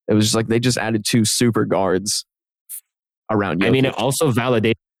 It was just like they just added 2 super guards around Jokic. I mean, it also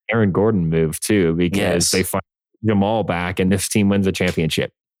validated Aaron Gordon move too, because they find Jamal back and this team wins a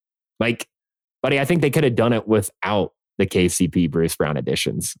championship. Like, buddy, I think they could have done it without the KCP Bruce Brown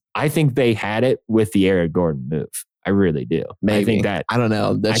additions. I think they had it with the Aaron Gordon move. I really do. Maybe. I think that. I don't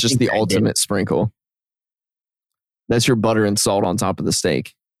know. That's just the ultimate sprinkle. That's your butter and salt on top of the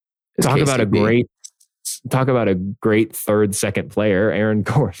steak. Talk about a great third, second player, Aaron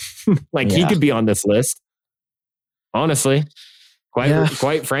Gordon. He could be on this list. Honestly,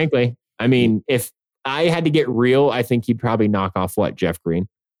 quite frankly. I mean, if I had to get real, I think he'd probably knock off Jeff Green.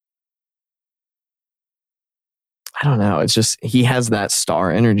 I don't know. It's just he has that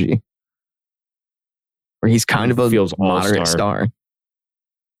star energy, where he's kind of a moderate star.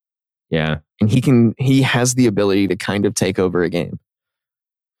 Yeah, and he has the ability to kind of take over a game.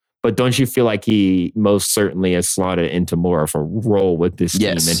 But don't you feel like he most certainly has slotted into more of a role with this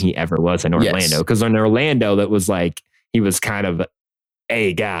team than he ever was in Orlando? Because in Orlando, that was like he was kind of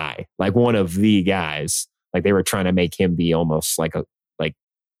a guy, like one of the guys. Like they were trying to make him be almost like a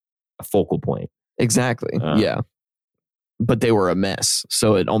focal point. Exactly. Yeah. But they were a mess,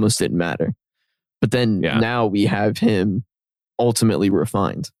 so it almost didn't matter. But then now we have him ultimately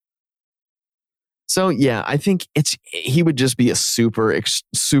refined. So yeah, I think he would just be a super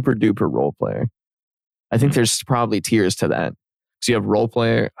duper role player. I think there's probably tiers to that. So you have role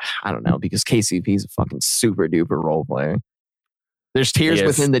player. I don't know, because KCP is a fucking super duper role player. There's tiers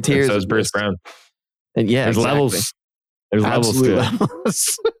within the tiers. So is Bruce Brown. And there's levels. There's absolute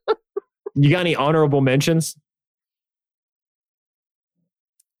levels. You got any honorable mentions?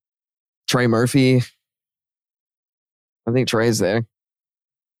 Trey Murphy. I think Trey's there.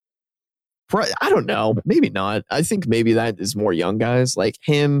 I don't know. Maybe not. I think maybe that is more young guys like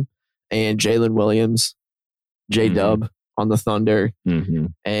him and Jalen Williams, J-Dub on the Thunder.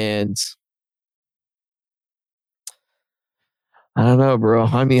 And I don't know, bro.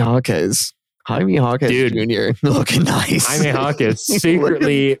 Jaime Jaquez Jr. looking nice. Jaime Jaquez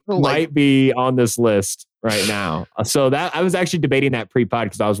secretly might be on this list right now. So that I was actually debating that pre-pod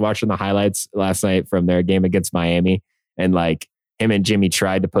because I was watching the highlights last night from their game against Miami, and like him and Jimmy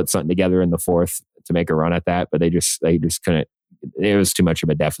tried to put something together in the fourth to make a run at that, but they just couldn't. It was too much of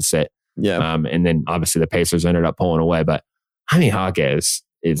a deficit. Yeah. And then obviously the Pacers ended up pulling away, but Jaime Jaquez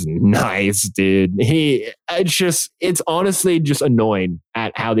is nice, dude. It's honestly just annoying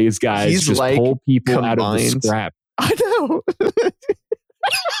at how these guys just like pull people out of the scrap. I know.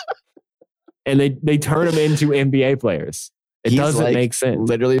 And they turn them into NBA players. It doesn't make sense.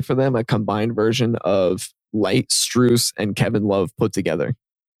 Literally for them, a combined version of Light, Strus, and Kevin Love put together.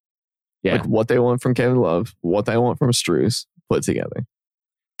 Yeah. Like what they want from Kevin Love, what they want from Strus put together.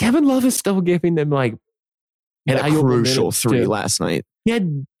 Kevin Love is still giving them like a crucial 3 last night. He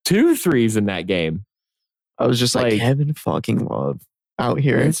had 2 threes in that game. I was just like Kevin fucking Love out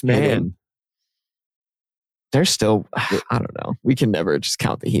here. This man. They're still, I don't know. We can never just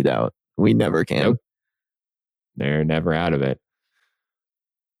count the Heat out. We never can. Nope. They're never out of it.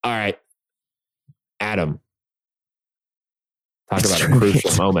 All right. Adam. Talk about a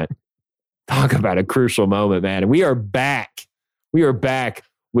crucial moment. Talk about a crucial moment, man. We are back. We are back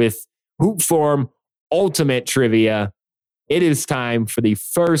with Hoop Forum Ultimate Trivia. It is time for the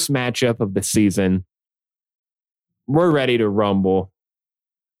first matchup of the season. We're ready to rumble.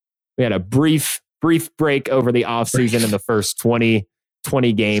 We had a brief break over the offseason in the first 20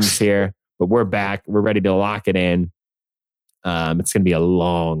 games here, but we're back. We're ready to lock it in. It's going to be a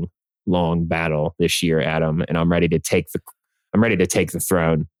long battle this year, Adam, and I'm ready to take the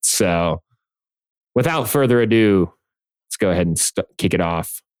throne. So without further ado, let's go ahead and kick it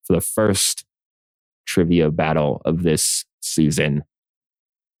off for the first trivia battle of this season.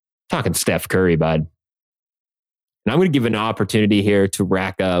 Talking Steph Curry, bud. And I'm going to give an opportunity here to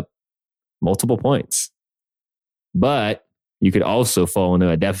rack up multiple points. But you could also fall into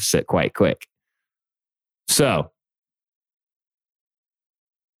a deficit quite quick. So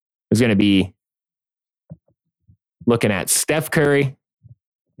there's going to be looking at Steph Curry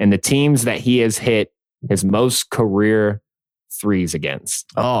and the teams that he has hit his most career threes against.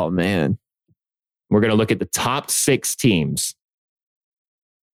 Oh, man. We're going to look at the top 6 teams.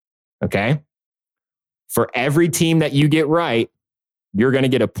 Okay? For every team that you get right, you're going to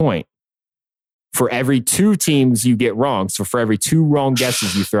get a point. For every 2 teams you get wrong, so for every 2 wrong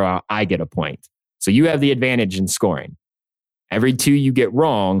guesses you throw out, I get a point. So you have the advantage in scoring. Every 2 you get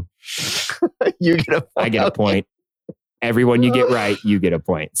wrong, I get a point. Everyone you get right, you get a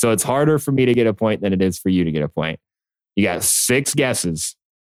point. So it's harder for me to get a point than it is for you to get a point. You got 6 guesses.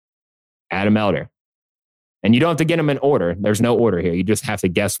 Adam Elder. And you don't have to get them in order. There's no order here. You just have to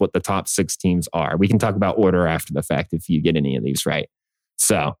guess what the top 6 teams are. We can talk about order after the fact if you get any of these right.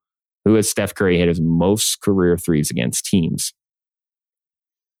 So, who has Steph Curry hit his most career threes against teams?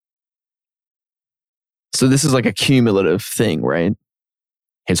 So this is like a cumulative thing, right?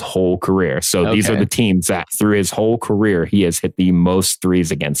 His whole career. So these are the teams that through his whole career, he has hit the most threes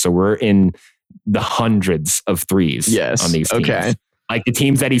against. So we're in the hundreds of threes on these teams. Okay. Like the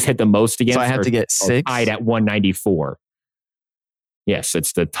teams that he's hit the most against. So I have to get 6? Tied at 194. Yes,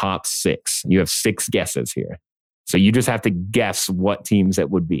 it's the top 6. You have 6 guesses here. So you just have to guess what teams it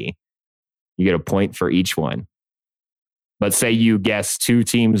would be. You get a point for each one. But say you guess 2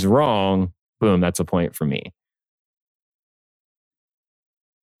 teams wrong, boom, that's a point for me.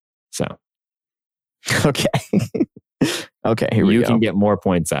 So. Okay. Okay, here we go. You can get more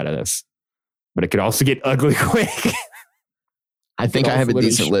points out of this. But it could also get ugly quick. I think I have a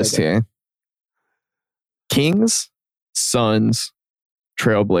decent list here. Kings, Suns,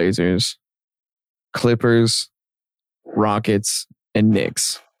 Trailblazers, Clippers, Rockets, and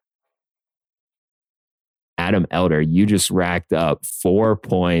Knicks. Adam Elder, you just racked up 4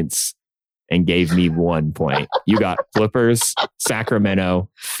 points and gave me 1 point. You got Clippers, Sacramento,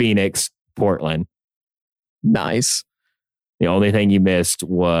 Phoenix, Portland. Nice. The only thing you missed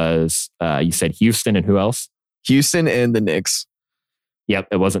was you said Houston and who else? Houston and the Knicks. Yep,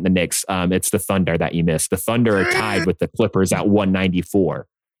 it wasn't the Knicks. It's the Thunder that you missed. The Thunder are tied with the Clippers at 194.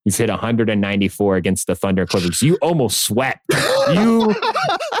 He's hit 194 against the Thunder Clippers. You almost swept.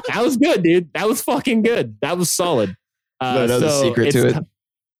 That was good, dude. That was fucking good. That was solid. No, the secret to it.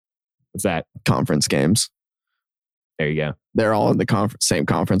 What's that? Conference games. There you go. They're all in the same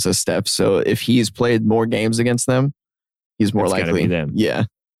conference as Steph. So if he's played more games against them, he's more likely. Them. Yeah.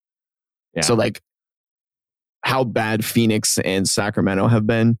 So like how bad Phoenix and Sacramento have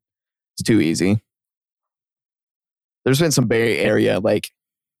been, it's too easy. There's been some Bay Area like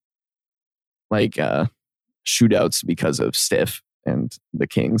shootouts because of Steph and the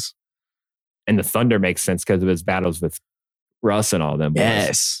Kings. And the Thunder makes sense because of his battles with Russ and all them.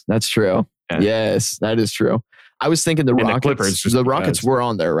 Yes, that's true. Yeah. Yes, that is true. I was thinking the Rockets. The Rockets were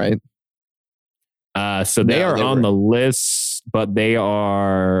on there, right? So they are on the list, but they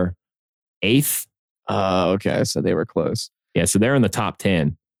are 8th. Okay. So they were close. Yeah, so they're in the top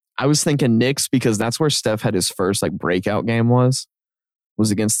 10. I was thinking Knicks because that's where Steph had his first like breakout game was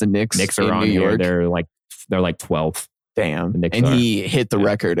against the Knicks. Knicks are on here. They're like 12th. Damn. And he hit the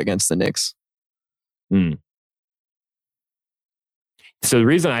record against the Knicks. So the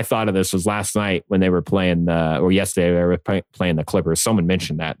reason I thought of this was last night when they were playing yesterday they were playing the Clippers. Someone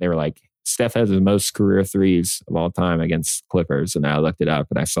mentioned that. They were like, Steph has the most career threes of all time against Clippers. And I looked it up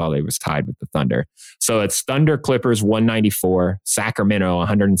and I saw they was tied with the Thunder. So it's Thunder Clippers 194, Sacramento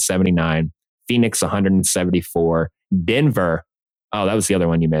 179, Phoenix 174, Denver. Oh, that was the other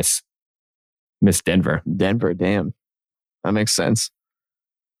one you missed. Missed Denver. Denver, damn. That makes sense.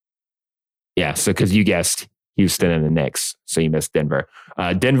 Yeah, so because you guessed Houston and the Knicks, so you missed Denver.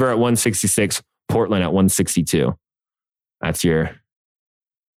 Denver at 166, Portland at 162. That's your...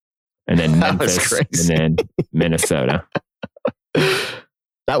 And then Memphis, and then Minnesota.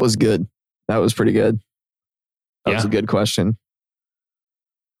 That was good. That was pretty good. That was a good question.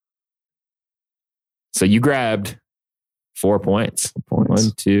 So you grabbed 4 points.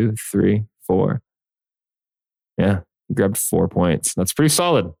 1, 2, 3, 4. Yeah, you grabbed 4 points. That's pretty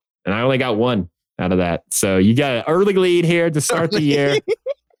solid. And I only got 1 out of that. So you got an early lead here to start the year.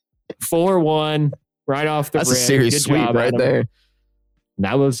 4-1 right off the rip. That's a serious sweep right there.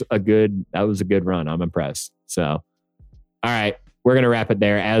 That was a good run. I'm impressed. So, all right, we're going to wrap it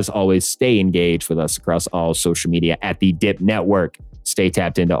there. As always, stay engaged with us across all social media at the Dip Network. Stay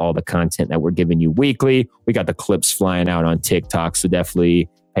tapped into all the content that we're giving you weekly. We got the clips flying out on TikTok, so definitely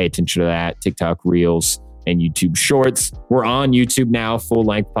pay attention to that. TikTok Reels and YouTube Shorts. We're on YouTube now,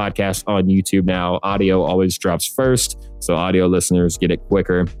 full-length podcast on YouTube now. Audio always drops first, so audio listeners get it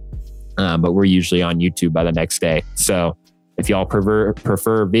quicker. But we're usually on YouTube by the next day. So if y'all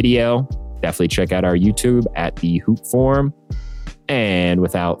prefer video, definitely check out our YouTube at the Hoop Forum. And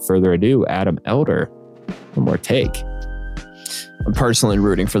without further ado, Adam Elder, one more take. I'm personally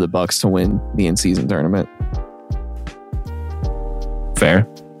rooting for the Bucks to win the in-season tournament. Fair.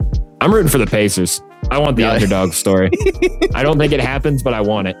 I'm rooting for the Pacers. I want the underdog story. I don't think it happens, but I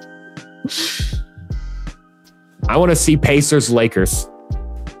want it. I want to see Pacers-Lakers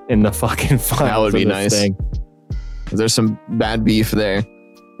in the fucking finals. That would be nice. Thing. There's some bad beef there,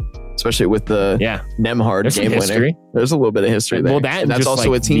 especially with the Nemhard game winner. There's a little bit of history there. Well, that's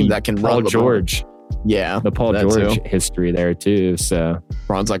also like a team that can run the George. Ball. Yeah, the Paul George history there too. So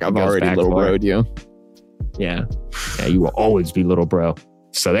Ron's like, I've already little rode you. Yeah. Yeah, you will always be little bro.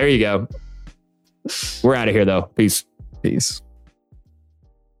 So there you go. We're out of here, though. Peace. Peace.